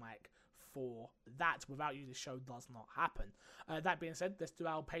much, Mike, for that. Without you, this show does not happen. That being said, let's do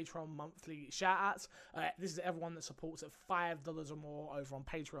our Patreon monthly shout outs. This is everyone that supports at $5 or more over on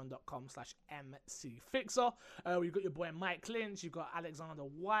patreon.com/mcfixer. You've got your boy Mike Lynch, you've got Alexander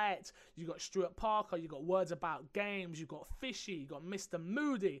White, you've got Stuart Parker, you've got Words About Games, you've got Fishy, you've got Mr.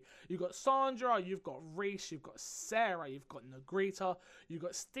 Moody, you've got Sandra, you've got Reese, you've got Sarah, you've got Negrita, you've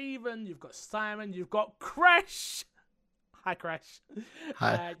got Steven, you've got Simon, you've got Crash. Hi, Crash.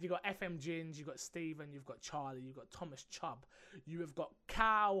 Hi. You got FM Gins, you got Steven, you've got Charlie, you've got Thomas Chubb, you have got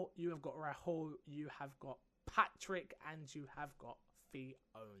Cal, you have got Rahul, you have got Patrick, and you have got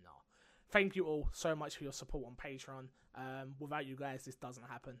Fiona. Thank you all so much for your support on Patreon. Without you guys, this doesn't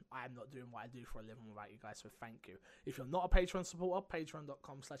happen. I am not doing what I do for a living without you guys, so thank you. If you're not a Patreon supporter,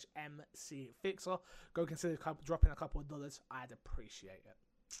 patreon.com/mcfixer. Go consider dropping a couple of dollars. I'd appreciate it.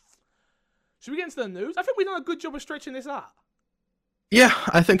 Should we get into the news? I think we've done a good job of stretching this out. Yeah,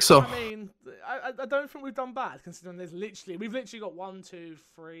 I think so. I mean, I don't think we've done bad, considering we've literally got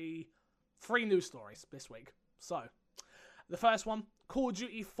 3 news stories this week. So, the first one, Call of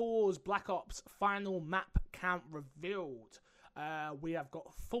Duty 4's Black Ops final map count revealed. We have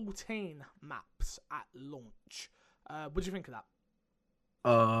got 14 maps at launch. What do you think of that?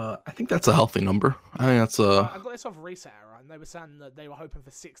 I think that's a healthy number. I think that's I got this off Reset Era, and they were saying that they were hoping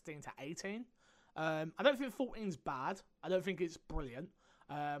for 16 to 18. I don't think 14's bad. I don't think it's brilliant.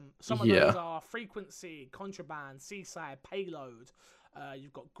 Some of those are Frequency, Contraband, Seaside, Payload.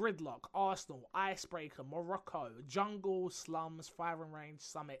 You've got Gridlock, Arsenal, Icebreaker, Morocco, Jungle, Slums, Firing Range,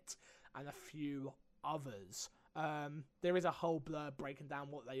 Summit, and a few others. There is a whole blurb breaking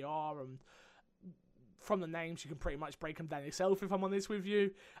down what they are, and from the names, you can pretty much break them down yourself, if I'm honest with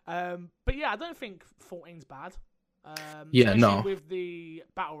you. But yeah, I don't think 14's bad. Especially with the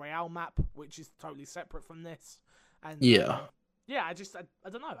Battle Royale map, which is totally separate from this. And I don't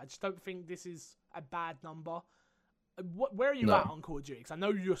know. I just don't think this is a bad number. Where are you at on Call of Duty? Because I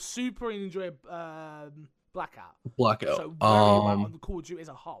know you're super enjoy Blackout. So where are you at on the Call of Duty as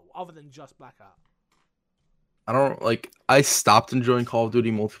a whole, other than just Blackout? I stopped enjoying Call of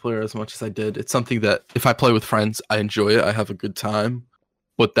Duty multiplayer as much as I did. It's something that if I play with friends, I enjoy it. I have a good time.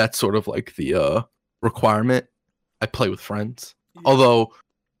 But that's sort of like the requirement. I play with friends. Yeah. Although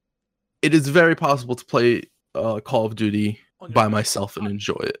it is very possible to play Call of Duty by myself and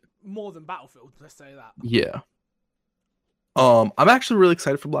enjoy it. More than Battlefield, let's say that. Yeah. I'm actually really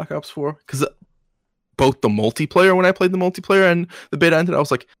excited for Black Ops 4 because both the multiplayer when I played the multiplayer and the beta ended. I was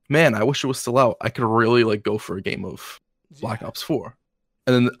like, man, I wish it was still out. I could really like go for a game of Black Ops 4.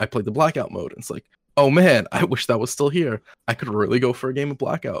 And then I played the Blackout mode, and it's like, oh man, I wish that was still here. I could really go for a game of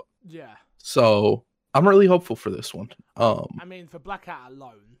Blackout. Yeah. So I'm really hopeful for this one. I mean, for Blackout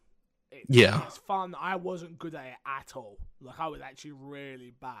alone, it's fun. I wasn't good at it at all. Like, I was actually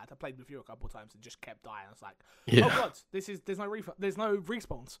really bad. I played with you a couple of times and just kept dying. I was like, oh god, there's no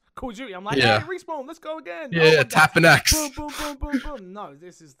respawns. Call of Duty, I'm like, hey, respawn, let's go again. Yeah, tap an X. Boom, boom, boom, boom, boom. No,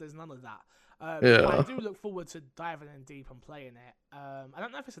 there's none of that. I do look forward to diving in deep and playing it. I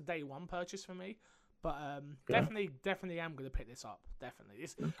don't know if it's a day one purchase for me, but definitely am going to pick this up. Definitely.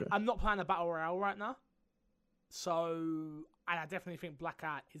 I'm not playing a Battle Royale right now. So, and I definitely think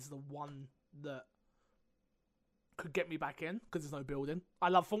Blackout is the one that could get me back in because there's no building. I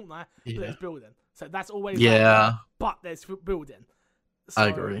love Fortnite, but there's building. So that's always but there's building. So I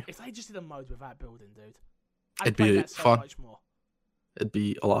agree. If they just did a mode without building, dude, it'd be that so fun. Much more. It'd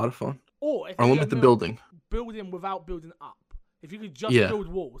be a lot of fun. Or if limit the building. Building without building up. If you could just build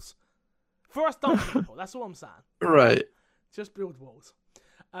walls. For us dumb people, that's all I'm saying. Right. Just build walls.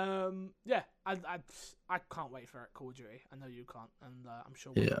 I can't wait for it, Call of Duty. I know you can't, and I'm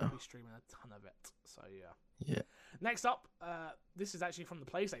sure we'll be streaming a ton of it. So yeah. Next up, this is actually from the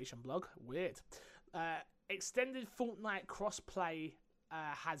PlayStation blog. Weird. Extended Fortnite crossplay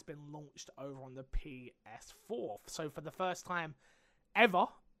has been launched over on the PS4. So for the first time ever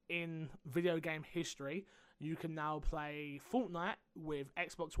in video game history, you can now play Fortnite with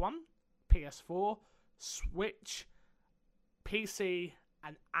Xbox One, PS4, Switch, PC,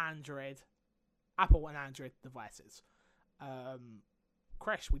 and Apple and Android devices.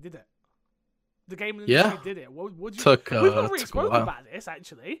 Crash, we did it. The game industry did it. What you, we've not really spoken about this,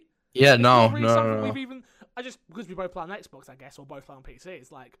 actually. Yeah, no. We've even, because we both play on Xbox, I guess, or both play on PC,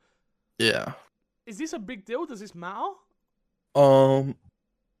 it's like... Yeah. Is this a big deal? Does this matter?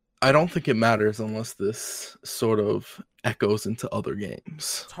 I don't think it matters unless this sort of echoes into other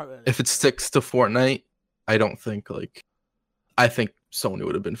games. Totally. If it sticks to Fortnite, I don't think, like... I think Sony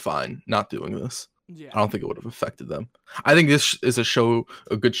would have been fine not doing this. Yeah. I don't think it would have affected them. I think this is a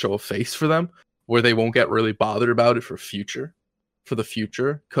good show of face for them, where they won't get really bothered about it for the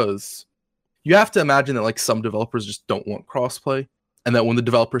future, because you have to imagine that like some developers just don't want crossplay, and that when the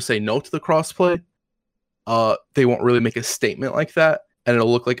developers say no to the crossplay, they won't really make a statement like that, and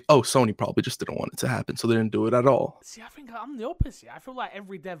it'll look like, oh, Sony probably just didn't want it to happen, so they didn't do it at all. See, I think I'm the opposite. I feel like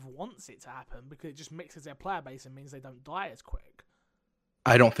every dev wants it to happen because it just mixes their player base and means they don't die as quick.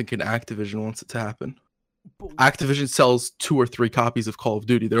 I don't think Activision wants it to happen. But Activision sells 2 or 3 copies of Call of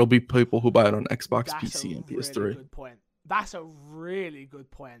Duty. There'll be people who buy it on Xbox, PC, and PS3. Really good point. That's a really good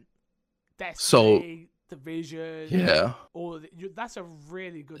point. Destiny, Division, that's a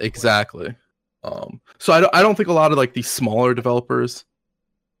really good point. Exactly. So I don't think a lot of like these smaller developers.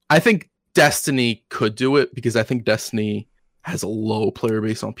 I think Destiny could do it because I think Destiny has a low player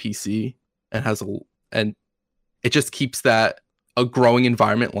base on PC and it just keeps that a growing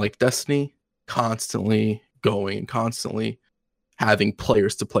environment like Destiny constantly going and constantly having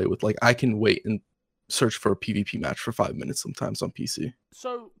players to play with. Like I can wait and search for a PvP match for 5 minutes sometimes on PC.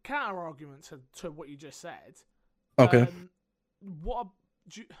 So counter argument to what you just said. Okay.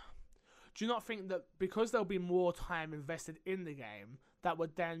 Do you not think that because there'll be more time invested in the game, that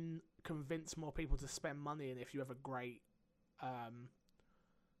would then convince more people to spend money in if you have a great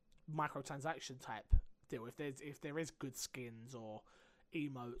microtransaction type deal? If there is good skins or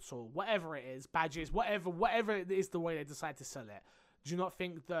emotes or whatever it is, badges, whatever it is, the way they decide to sell it. Do you not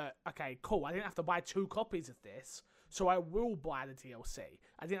think that, okay, cool, I didn't have to buy 2 copies of this, so I will buy the DLC.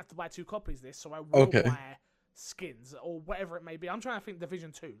 I didn't have to buy 2 copies of this, so I will buy skins or whatever it may be. I'm trying to think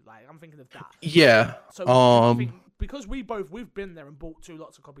Division 2. Like, I'm thinking of that. Yeah. So because we've been there and bought 2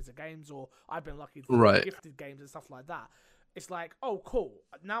 lots of copies of games, or I've been lucky to get gifted games and stuff like that. It's like, oh, cool.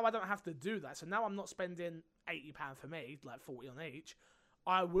 Now I don't have to do that. So now I'm not spending £80 for me, like 40 on each.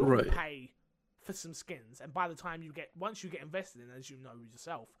 I will pay for some skins, and by the time once you get invested in, as you know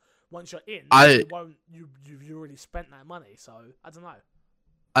yourself, once you're in, you've already spent that money. So I don't know.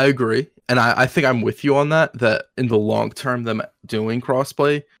 I agree, and I think I'm with you on that. That in the long term, them doing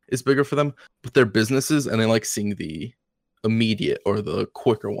crossplay is bigger for them, but they're businesses and they like seeing the immediate or the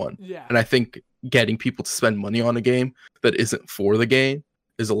quicker one. Yeah. And I think getting people to spend money on a game that isn't for the game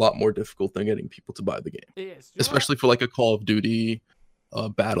is a lot more difficult than getting people to buy the game. It is, especially for like a Call of Duty,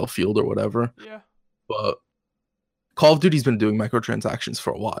 Battlefield or whatever. Yeah. But Call of Duty's been doing microtransactions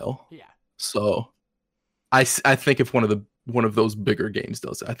for a while. Yeah. So I think if one of those bigger games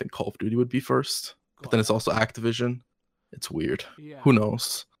does it, I think Call of Duty would be first. But then it's also Activision. It's weird. Yeah. Who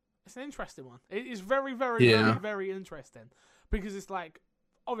knows? It's an interesting one. It is very, very, very, very interesting because it's like,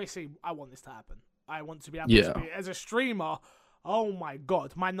 obviously, I want this to happen. I want to be able to be as a streamer. Oh my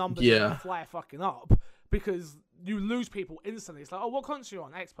god, my numbers are gonna fly fucking up because you lose people instantly. It's like, oh, what console you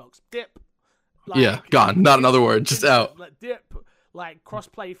on? Xbox. Dip. Like, gone. Not another word. Just out. Like dip. Like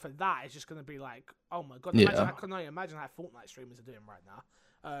crossplay for that is just gonna be like, oh my god. Imagine, I can only imagine how Fortnite streamers are doing right now.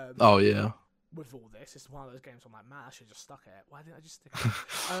 Oh yeah. With all this, it's one of those games I'm like, man, I should have just stuck it. Why didn't I just stick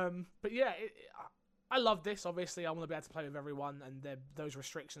it? But yeah, I love this. Obviously, I want to be able to play with everyone, and those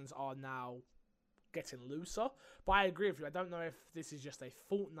restrictions are now getting looser. But I agree with you. I don't know if this is just a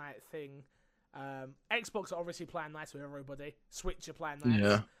Fortnite thing. Xbox are obviously playing nice with everybody. Switch are playing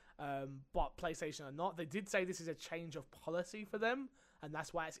nice. But PlayStation are not. They did say this is a change of policy for them, and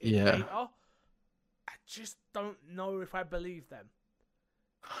that's why it's in beta. I just don't know if I believe them.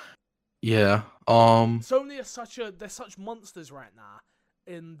 Yeah. Sony are they're such monsters right now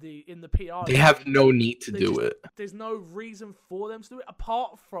in the PR. They have no need to do it. There's no reason for them to do it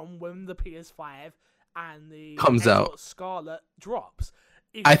apart from when the PS5 and the comes out Scarlet drops.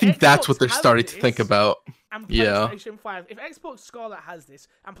 I think that's what they're starting to think about. And PlayStation 5, if Xbox Scarlet has this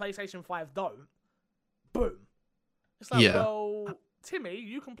and PlayStation 5 don't, boom. It's like, well, Timmy,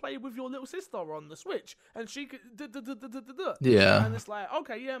 you can play with your little sister on the Switch, and she could Yeah. And it's like,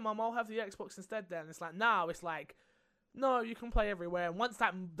 okay, yeah, Mum, I'll have the Xbox instead then. It's like, now it's like, no, you can play everywhere. And once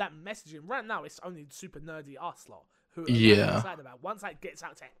that messaging, right now, it's only super nerdy us lot who are excited about. Once that gets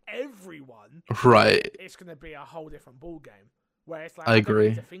out to everyone, right, it's going to be a whole different ball game. Where it's like, I agree.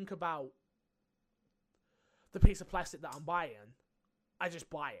 Don't need to think about the piece of plastic that I'm buying. I just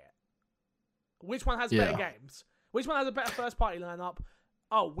buy it. Which one has better games? Which one has a better first-party lineup?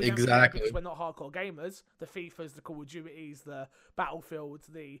 Oh, we don't care because we're not hardcore gamers. The FIFAs, the Call of Duties, the Battlefields,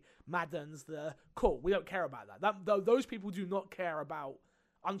 the Maddens, the... Cool, we don't care about that. Those people do not care about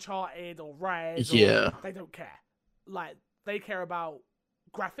Uncharted or Red. They don't care. Like, they care about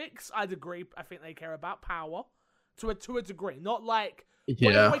graphics. I'd agree. I think they care about power to a degree. Not like,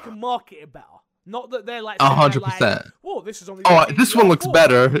 well, we can market it better. Not that they're like 100%. Whoa, this is only... this one looks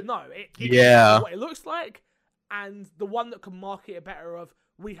better. No, it what it looks like. And the one that can market it better of,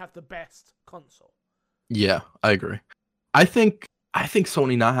 we have the best console. Yeah, I agree. I think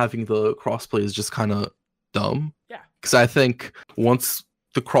Sony not having the crossplay is just kind of dumb. Yeah. Because I think once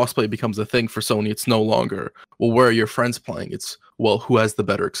the crossplay becomes a thing for Sony, it's no longer, well, where are your friends playing? It's, well, who has the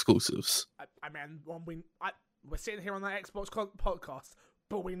better exclusives? I mean, we're sitting here on that Xbox podcast,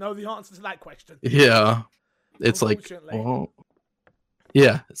 but we know the answer to that question. Yeah. It's like, well...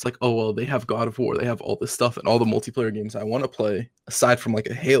 Yeah, it's like, oh, well, they have God of War, they have all this stuff, and all the multiplayer games I want to play, aside from, like,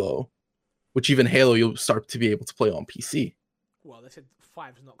 a Halo, which even Halo, you'll start to be able to play on PC. Well, they said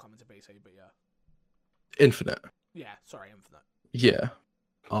 5's not coming to PC, but yeah. Infinite. Yeah, sorry, Infinite. Yeah.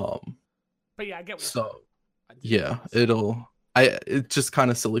 But yeah, I get what you're saying. It's just kind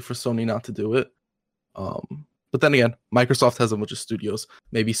of silly for Sony not to do it. But then again, Microsoft has a bunch of studios.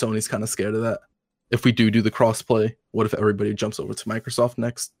 Maybe Sony's kind of scared of that. If we do the crossplay, what if everybody jumps over to Microsoft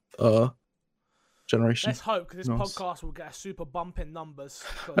next generation? Let's hope, because this podcast will get a super bump in numbers.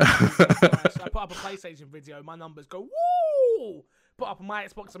 I put up a PlayStation video, my numbers go, woo! Put up on my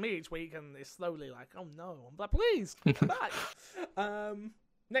Xbox and me each week, and it's slowly like, oh no. I'm like, please, come back.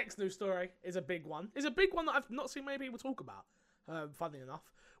 Next news story is a big one. It's a big one that I've not seen many people talk about, funny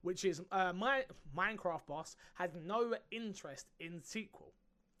enough, which is my Minecraft boss has no interest in sequel.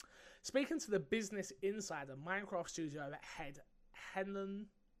 Speaking to the Business Insider, Minecraft studio head Helen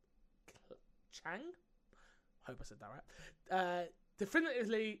Chang, hope I said that right,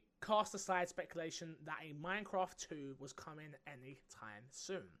 definitively cast aside speculation that a Minecraft 2 was coming anytime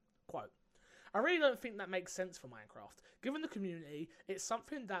soon. Quote, I really don't think that makes sense for Minecraft. Given the community, it's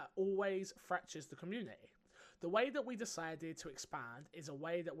something that always fractures the community. The way that we decided to expand is a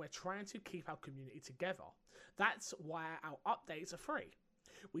way that we're trying to keep our community together. That's why our updates are free.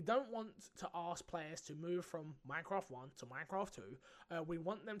 We don't want to ask players to move from Minecraft 1 to Minecraft 2. We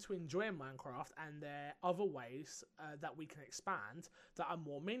want them to enjoy Minecraft, and there are other ways that we can expand that are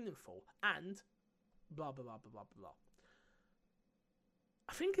more meaningful, and blah, blah, blah, blah, blah, blah.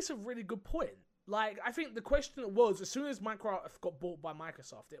 I think it's a really good point. Like, I think the question was, as soon as Minecraft got bought by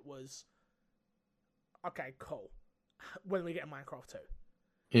Microsoft, it was, okay, cool. When we get Minecraft 2.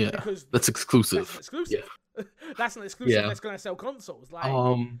 Yeah, because that's exclusive. That's exclusive. Yeah. That's an exclusive that's going to sell consoles. Like,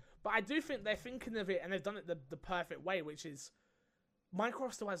 but I do think they're thinking of it, and they've done it the perfect way, which is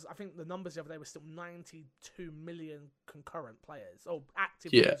Minecraft still has, I think the numbers the other day were still 92 million concurrent players, or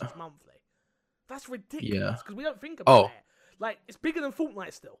active users monthly. That's ridiculous, because we don't think about it. Like, it's bigger than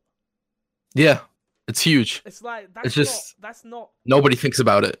Fortnite still. Yeah, it's huge. It's like, that's not... Nobody thinks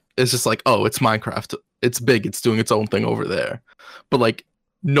about it. it's just like, oh, it's Minecraft. It's big. It's doing its own thing over there. But like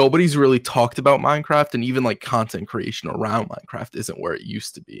nobody's really talked about Minecraft, and even like content creation around Minecraft isn't where it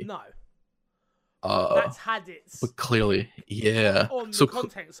used to be. No. That's had its. But clearly, yeah. On the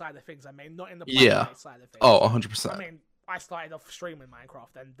content side of things, I mean, not in the side of things. Oh, 100%. I mean, I started off streaming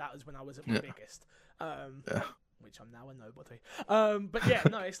Minecraft, and that was when I was at my biggest. Which I'm now a nobody. But yeah,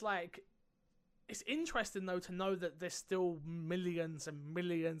 no, it's like, it's interesting though to know that there's still millions and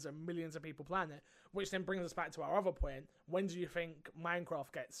millions and millions of people playing it, which then brings us back to our other point. When do you think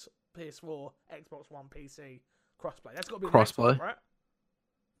Minecraft gets PS4, Xbox One, PC crossplay? That's got to be crossplay, right?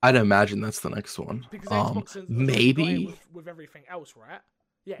 I'd imagine that's the next one. Because Xbox maybe with everything else, right?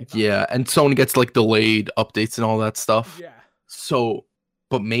 Yeah, and Sony gets like delayed updates and all that stuff. Yeah. So,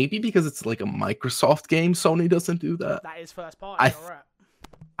 but maybe because it's like a Microsoft game, Sony doesn't do that. That is first party, right?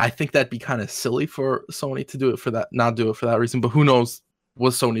 I think that'd be kind of silly for Sony to do it for that, not do it for that reason. But who knows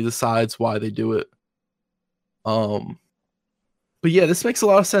what Sony decides why they do it. But yeah, this makes a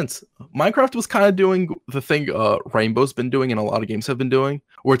lot of sense. Minecraft was kind of doing the thing Rainbow's been doing and a lot of games have been doing,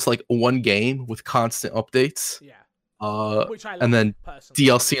 where it's like one game with constant updates. Yeah. Which I love, and then personally.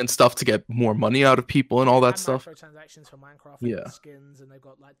 DLC and stuff to get more money out of people and all that stuff. Microtransactions for Minecraft, and skins, and they've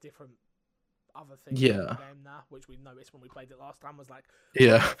got like different other things. Yeah. In the game now, which we noticed when we played it last time, was like,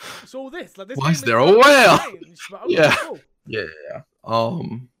 yeah, it's all this. Like, this why is there a whale? Yeah. Cool. Yeah.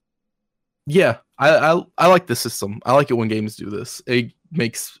 Yeah, I like this system. I like it when games do this. It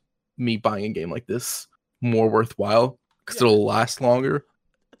makes me buying a game like this more worthwhile because it'll last longer.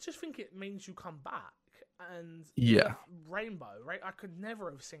 I just think it means you come back, and Rainbow, right? I could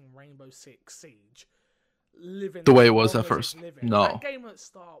never have seen Rainbow Six Siege living the way it was at first. No, that game at the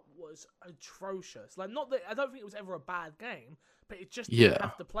start was atrocious. Like, not that I don't think it was ever a bad game, but it just didn't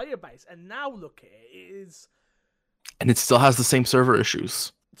have the player base. And now look at it, it is, and it still has the same server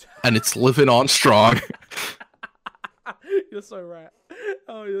issues. And it's living on strong. You're so right.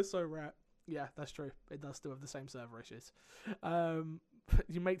 Oh, you're so right. Yeah, that's true. It does still have the same server issues.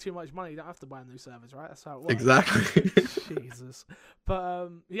 You make too much money, you don't have to buy new servers, right? That's how it works. Exactly. Jesus. But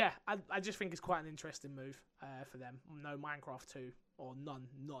yeah, I just think it's quite an interesting move for them. No Minecraft 2, or none,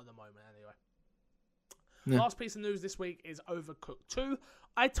 not at the moment anyway. Yeah. Last piece of news this week is Overcooked 2.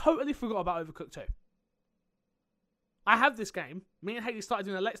 I totally forgot about Overcooked 2. I have this game. Me and Haley started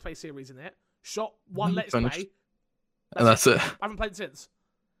doing a Let's Play series in it. Shot one Let's Play. And that's it. I haven't played it since.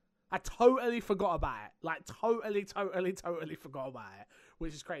 I totally forgot about it. Like, totally forgot about it.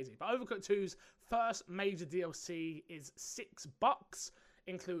 Which is crazy. But Overcooked 2's first major DLC is $6.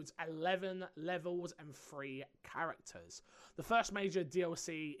 Includes 11 levels and 3 characters. The first major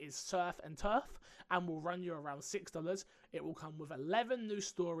DLC is Surf and Turf and will run you around $6. It will come with 11 new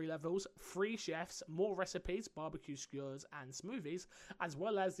story levels, 3 chefs, more recipes, barbecue skewers and smoothies, as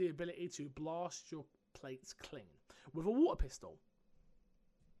well as the ability to blast your plates clean with a water pistol.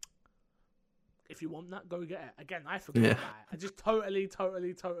 If you want that, go get it. Again, I forgot about it. I just totally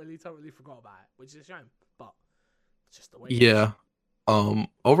forgot about it, which is a shame, but it's just the way it is.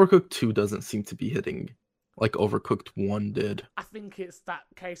 Overcooked 2 doesn't seem to be hitting like Overcooked 1 did. I think it's that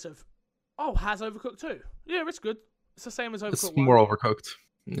case of, oh, has Overcooked 2? Yeah, it's good. It's the same as Overcooked 1. It's more Overcooked.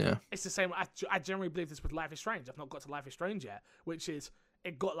 Yeah. It's the same. I generally believe this with Life is Strange. I've not got to Life is Strange yet, which is,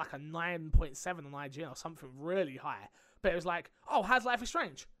 it got like a 9.7 on IGN or something really high. But it was like, oh, has Life is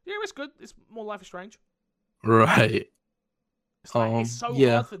Strange? Yeah, it's good. It's more Life is Strange. Right. It's like, it's so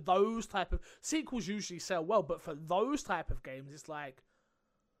hard for those type of sequels usually sell well, but for those type of games, it's like,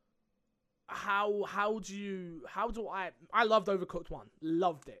 how do I loved Overcooked 1,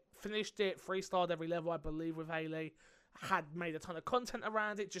 loved it, finished it, 3-starred every level, I believe, with Haley, had made a ton of content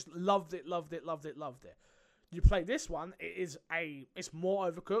around it, just loved it. You play this one, it's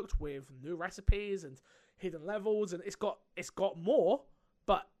more Overcooked with new recipes and hidden levels, and it's got more,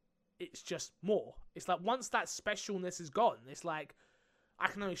 but it's just more. It's like, once that specialness is gone, it's like, I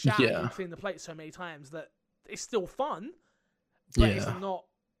can only shout and clean the plate so many times that it's still fun, but it's not,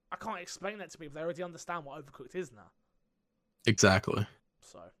 I can't explain that to people. They already understand what Overcooked is now. Exactly.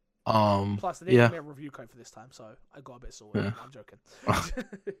 So, plus they didn't give me a review code for this time, so I got a bit sorted. Yeah. I'm joking.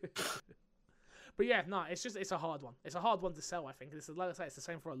 But yeah, no, it's a hard one. It's a hard one to sell, I think. Like I say, it's the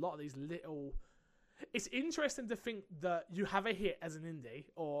same for a lot of these little. It's interesting to think that you have a hit as an indie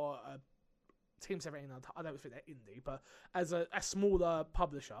or a Team 17. I don't think they're indie, but as a smaller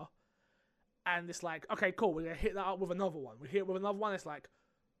publisher, and it's like, okay, cool, we're gonna hit that up with another one. We hit it with another one. It's like,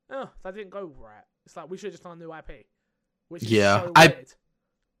 oh, that didn't go right. It's like, we should have just done a new IP, which is so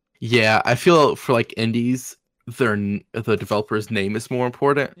weird. I feel for like indies, the developer's name is more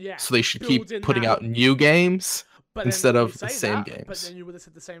important. Yeah, so they should keep putting out new games But instead then of the same games. But then you would have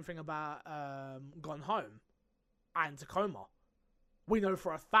said the same thing about Gone Home and Tacoma. We know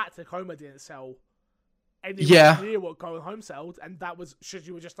for a fact Tacoma didn't sell anywhere near what Gone Home sold, and that was should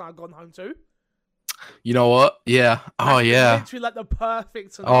you have just done Gone Home 2? You know what? Yeah. Oh, yeah. Literally like the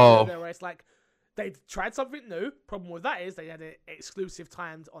perfect scenario there, where it's like they tried something new. Problem with that is they had it exclusive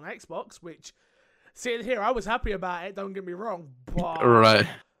timed on Xbox, which sitting here I was happy about it. Don't get me wrong, but right.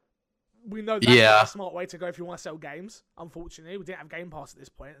 We know that's not a smart way to go if you want to sell games. Unfortunately, we didn't have Game Pass at this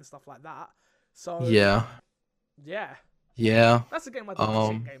point and stuff like that. So yeah. That's a game I'd love to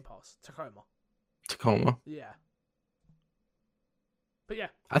see in Game Pass. Tacoma. Yeah. But yeah,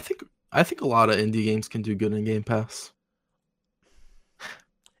 I think a lot of indie games can do good in Game Pass.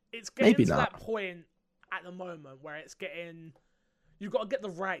 It's getting to that point at the moment where it's getting. You've got to get the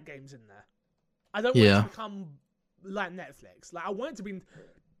right games in there. I don't want it to become like Netflix. Like I want it to be.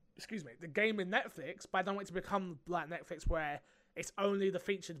 Excuse me, the game in Netflix, but I don't want it to become like Netflix where it's only the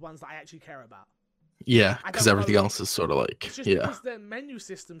featured ones that I actually care about. Yeah, because everything else is sort of like, it's just because the menu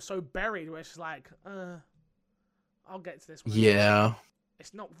system's so buried where it's just like, I'll get to this one. Yeah.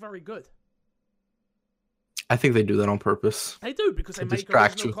 It's not very good. I think they do that on purpose. They do, because they make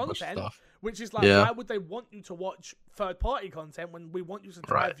original content, which is like, why would they want you to watch third-party content when we want you to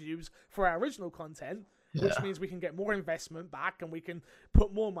drive views for our original content? Which means we can get more investment back and we can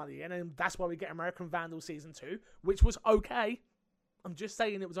put more money in, and that's why we get American Vandal Season 2, which was okay. I'm just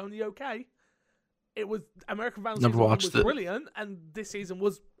saying it was only okay. It was American Vandal Season 1 was brilliant, and this season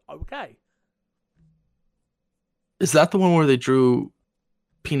was okay. Is that the one where they drew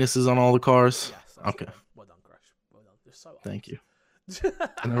penises on all the cars? Yes. Okay. Well done, Crash. Well done. You're so Thank you.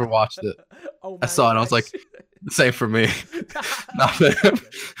 I never watched it. Oh, man, I saw it and I was like, same for me. Nothing.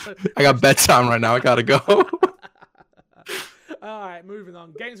 I got bedtime right now. I gotta go. Alright, moving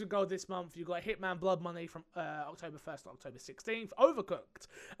on. Games with Gold this month. You've got Hitman Blood Money from October 1st to October 16th. Overcooked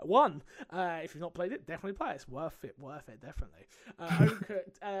 1. If you've not played it, definitely play it. It's worth it, definitely.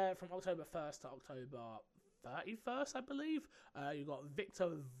 Overcooked from October 1st to October 31st, I believe. You've got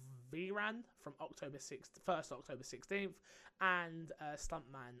Victor Vran from October 1st to October 16th. And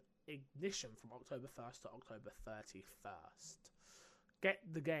Stuntman Ignition from October 1st to October 31st. Get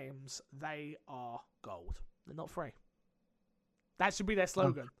the games. They are gold. They're not free. That should be their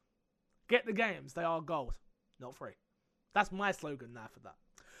slogan. Get the games. They are gold. Not free. That's my slogan now for that.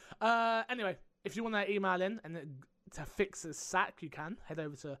 Anyway, if you want to email in and to fix a sack, you can. Head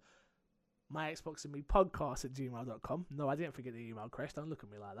over to my Xbox and Me podcast at gmail.com. No, I didn't forget the email, Chris. Don't look at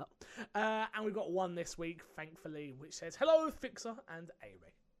me like that. And we've got one this week, thankfully, which says, hello, Fixer and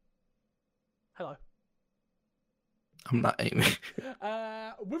Amy. Hello. I'm not Amy.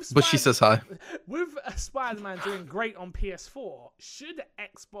 But she says hi. With Spider-Man doing great on PS4, should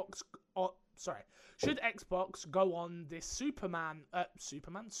Xbox go on this superhero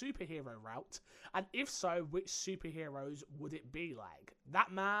route? And if so, which superheroes would it be like?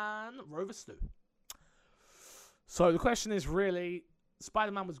 That man, Rover Stu. So the question is really,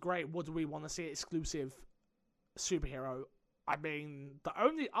 Spider-Man was great. What do we want to see exclusive superhero? I mean, the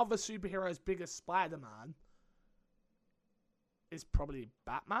only other superhero as big as Spider-Man is probably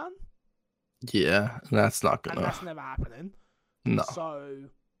Batman. Yeah, that's not gonna. And that's never happening. No. So,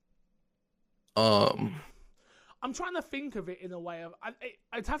 I'm trying to think of it in a way of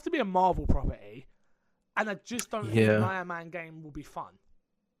it'd have to be a Marvel property, and I just don't think an Iron Man game will be fun.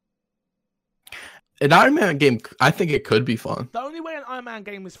 An Iron Man game, I think it could be fun. The only way an Iron Man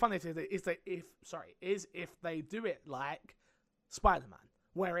game is fun is if they do it like Spider-Man,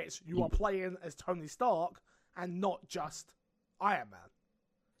 where it's you are playing as Tony Stark and not just Iron Man.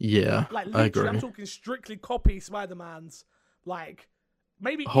 Yeah, like literally, I agree. I'm talking strictly copy Spider-Man's, like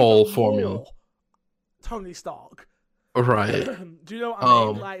maybe whole formula. Tony Stark. Right. Do you know what I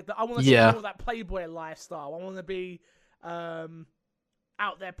mean? Like I want to see more of that Playboy lifestyle. I want to be out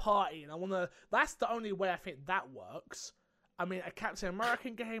there partying. That's the only way I think that works. I mean, a Captain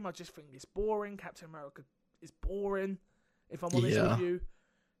American game, I just think it's boring. Captain America is boring. If I'm honest with you,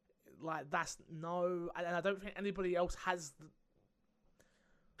 like and I don't think anybody else has.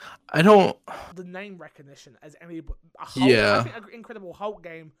 The name recognition as any. I think an Incredible Hulk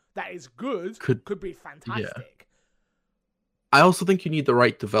game that is good could be fantastic. Yeah. I also think you need the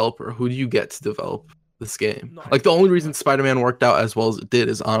right developer. Who do you get to develop this game? Like the only reason Spider-Man worked out as well as it did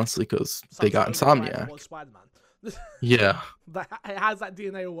is honestly because they got Insomniac. Was Spider-Man. Yeah. It has that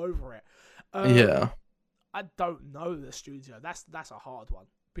DNA all over it. Yeah. I don't know the studio. That's a hard one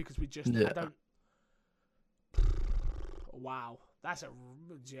because we just I don't. Wow.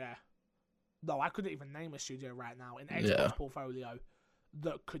 No, I couldn't even name a studio right now in Xbox portfolio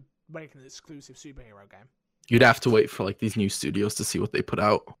that could make an exclusive superhero game. you'd have to wait for like these new studios to see what they put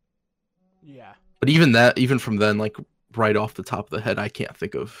out. Yeah. But even from then, like right off the top of the head, I can't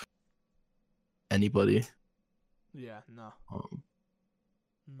think of anybody. Yeah, no.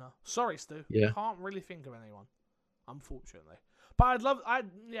 No. Sorry, Stu. Yeah. Can't really think of anyone, unfortunately. But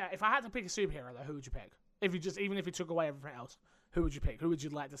if I had to pick a superhero, though, who would you pick? Even if you took away everything else, who would you pick? Who would you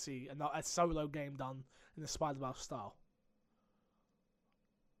like to see a solo game done in the Spider-Man style?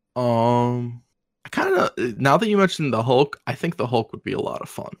 I kind of, now that you mentioned the Hulk, I think the Hulk would be a lot of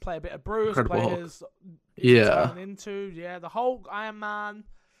fun. Play a bit of Bruce, Incredible play Hulk. his Yeah. turn into the Hulk, Iron Man,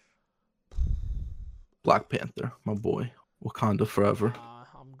 Black Panther, my boy, Wakanda forever.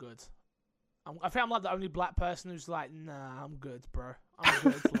 I'm good. I think I'm like the only black person who's like, nah, I'm good, bro. I'm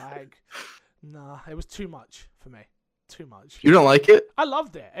good. Like, nah, it was too much for me. Too much. You don't like it? I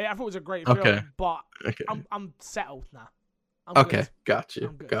loved it. I thought it was a great film, but Okay. I'm settled now. Okay, good.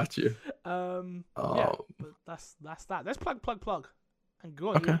 got you. Yeah, but that's that. Let's plug. And go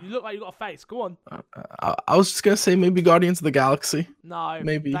on. Okay. You look like you got a face. Go on. I was just gonna say maybe Guardians of the Galaxy. No,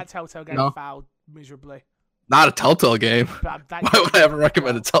 maybe that Telltale game failed miserably. Not a Telltale game. Why would I ever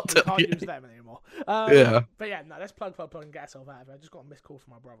recommend a Telltale game? We can't use them anymore. Yeah. But yeah, no, let's plug and get ourselves out of it. I just got a missed call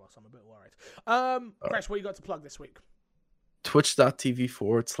from my brother, so I'm a bit worried. Chris, what you got to plug this week?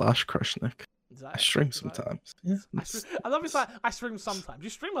 Twitch.tv/Crushnick. I stream sometimes. Yeah. I love it's like I stream sometimes. You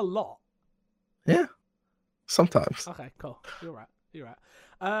stream a lot. Yeah. Sometimes. Okay, cool. You're right.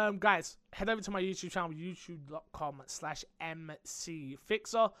 Guys, head over to my YouTube channel,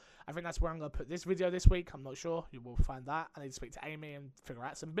 youtube.com/mcfixer. I think that's where I'm going to put this video this week. I'm not sure. You will find that. I need to speak to Amy and figure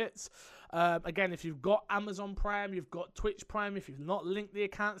out some bits. Again, if you've got Amazon Prime, you've got Twitch Prime, if you've not linked the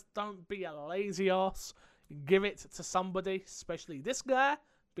accounts, don't be a lazy ass. Give it to somebody, especially this guy,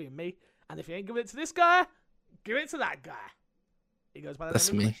 being me. And if you ain't giving it to this guy, give it to that guy. He goes by the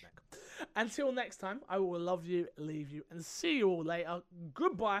name of Crushnick. Until next time, I will love you, leave you, and see you all later.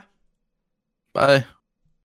 Goodbye. Bye.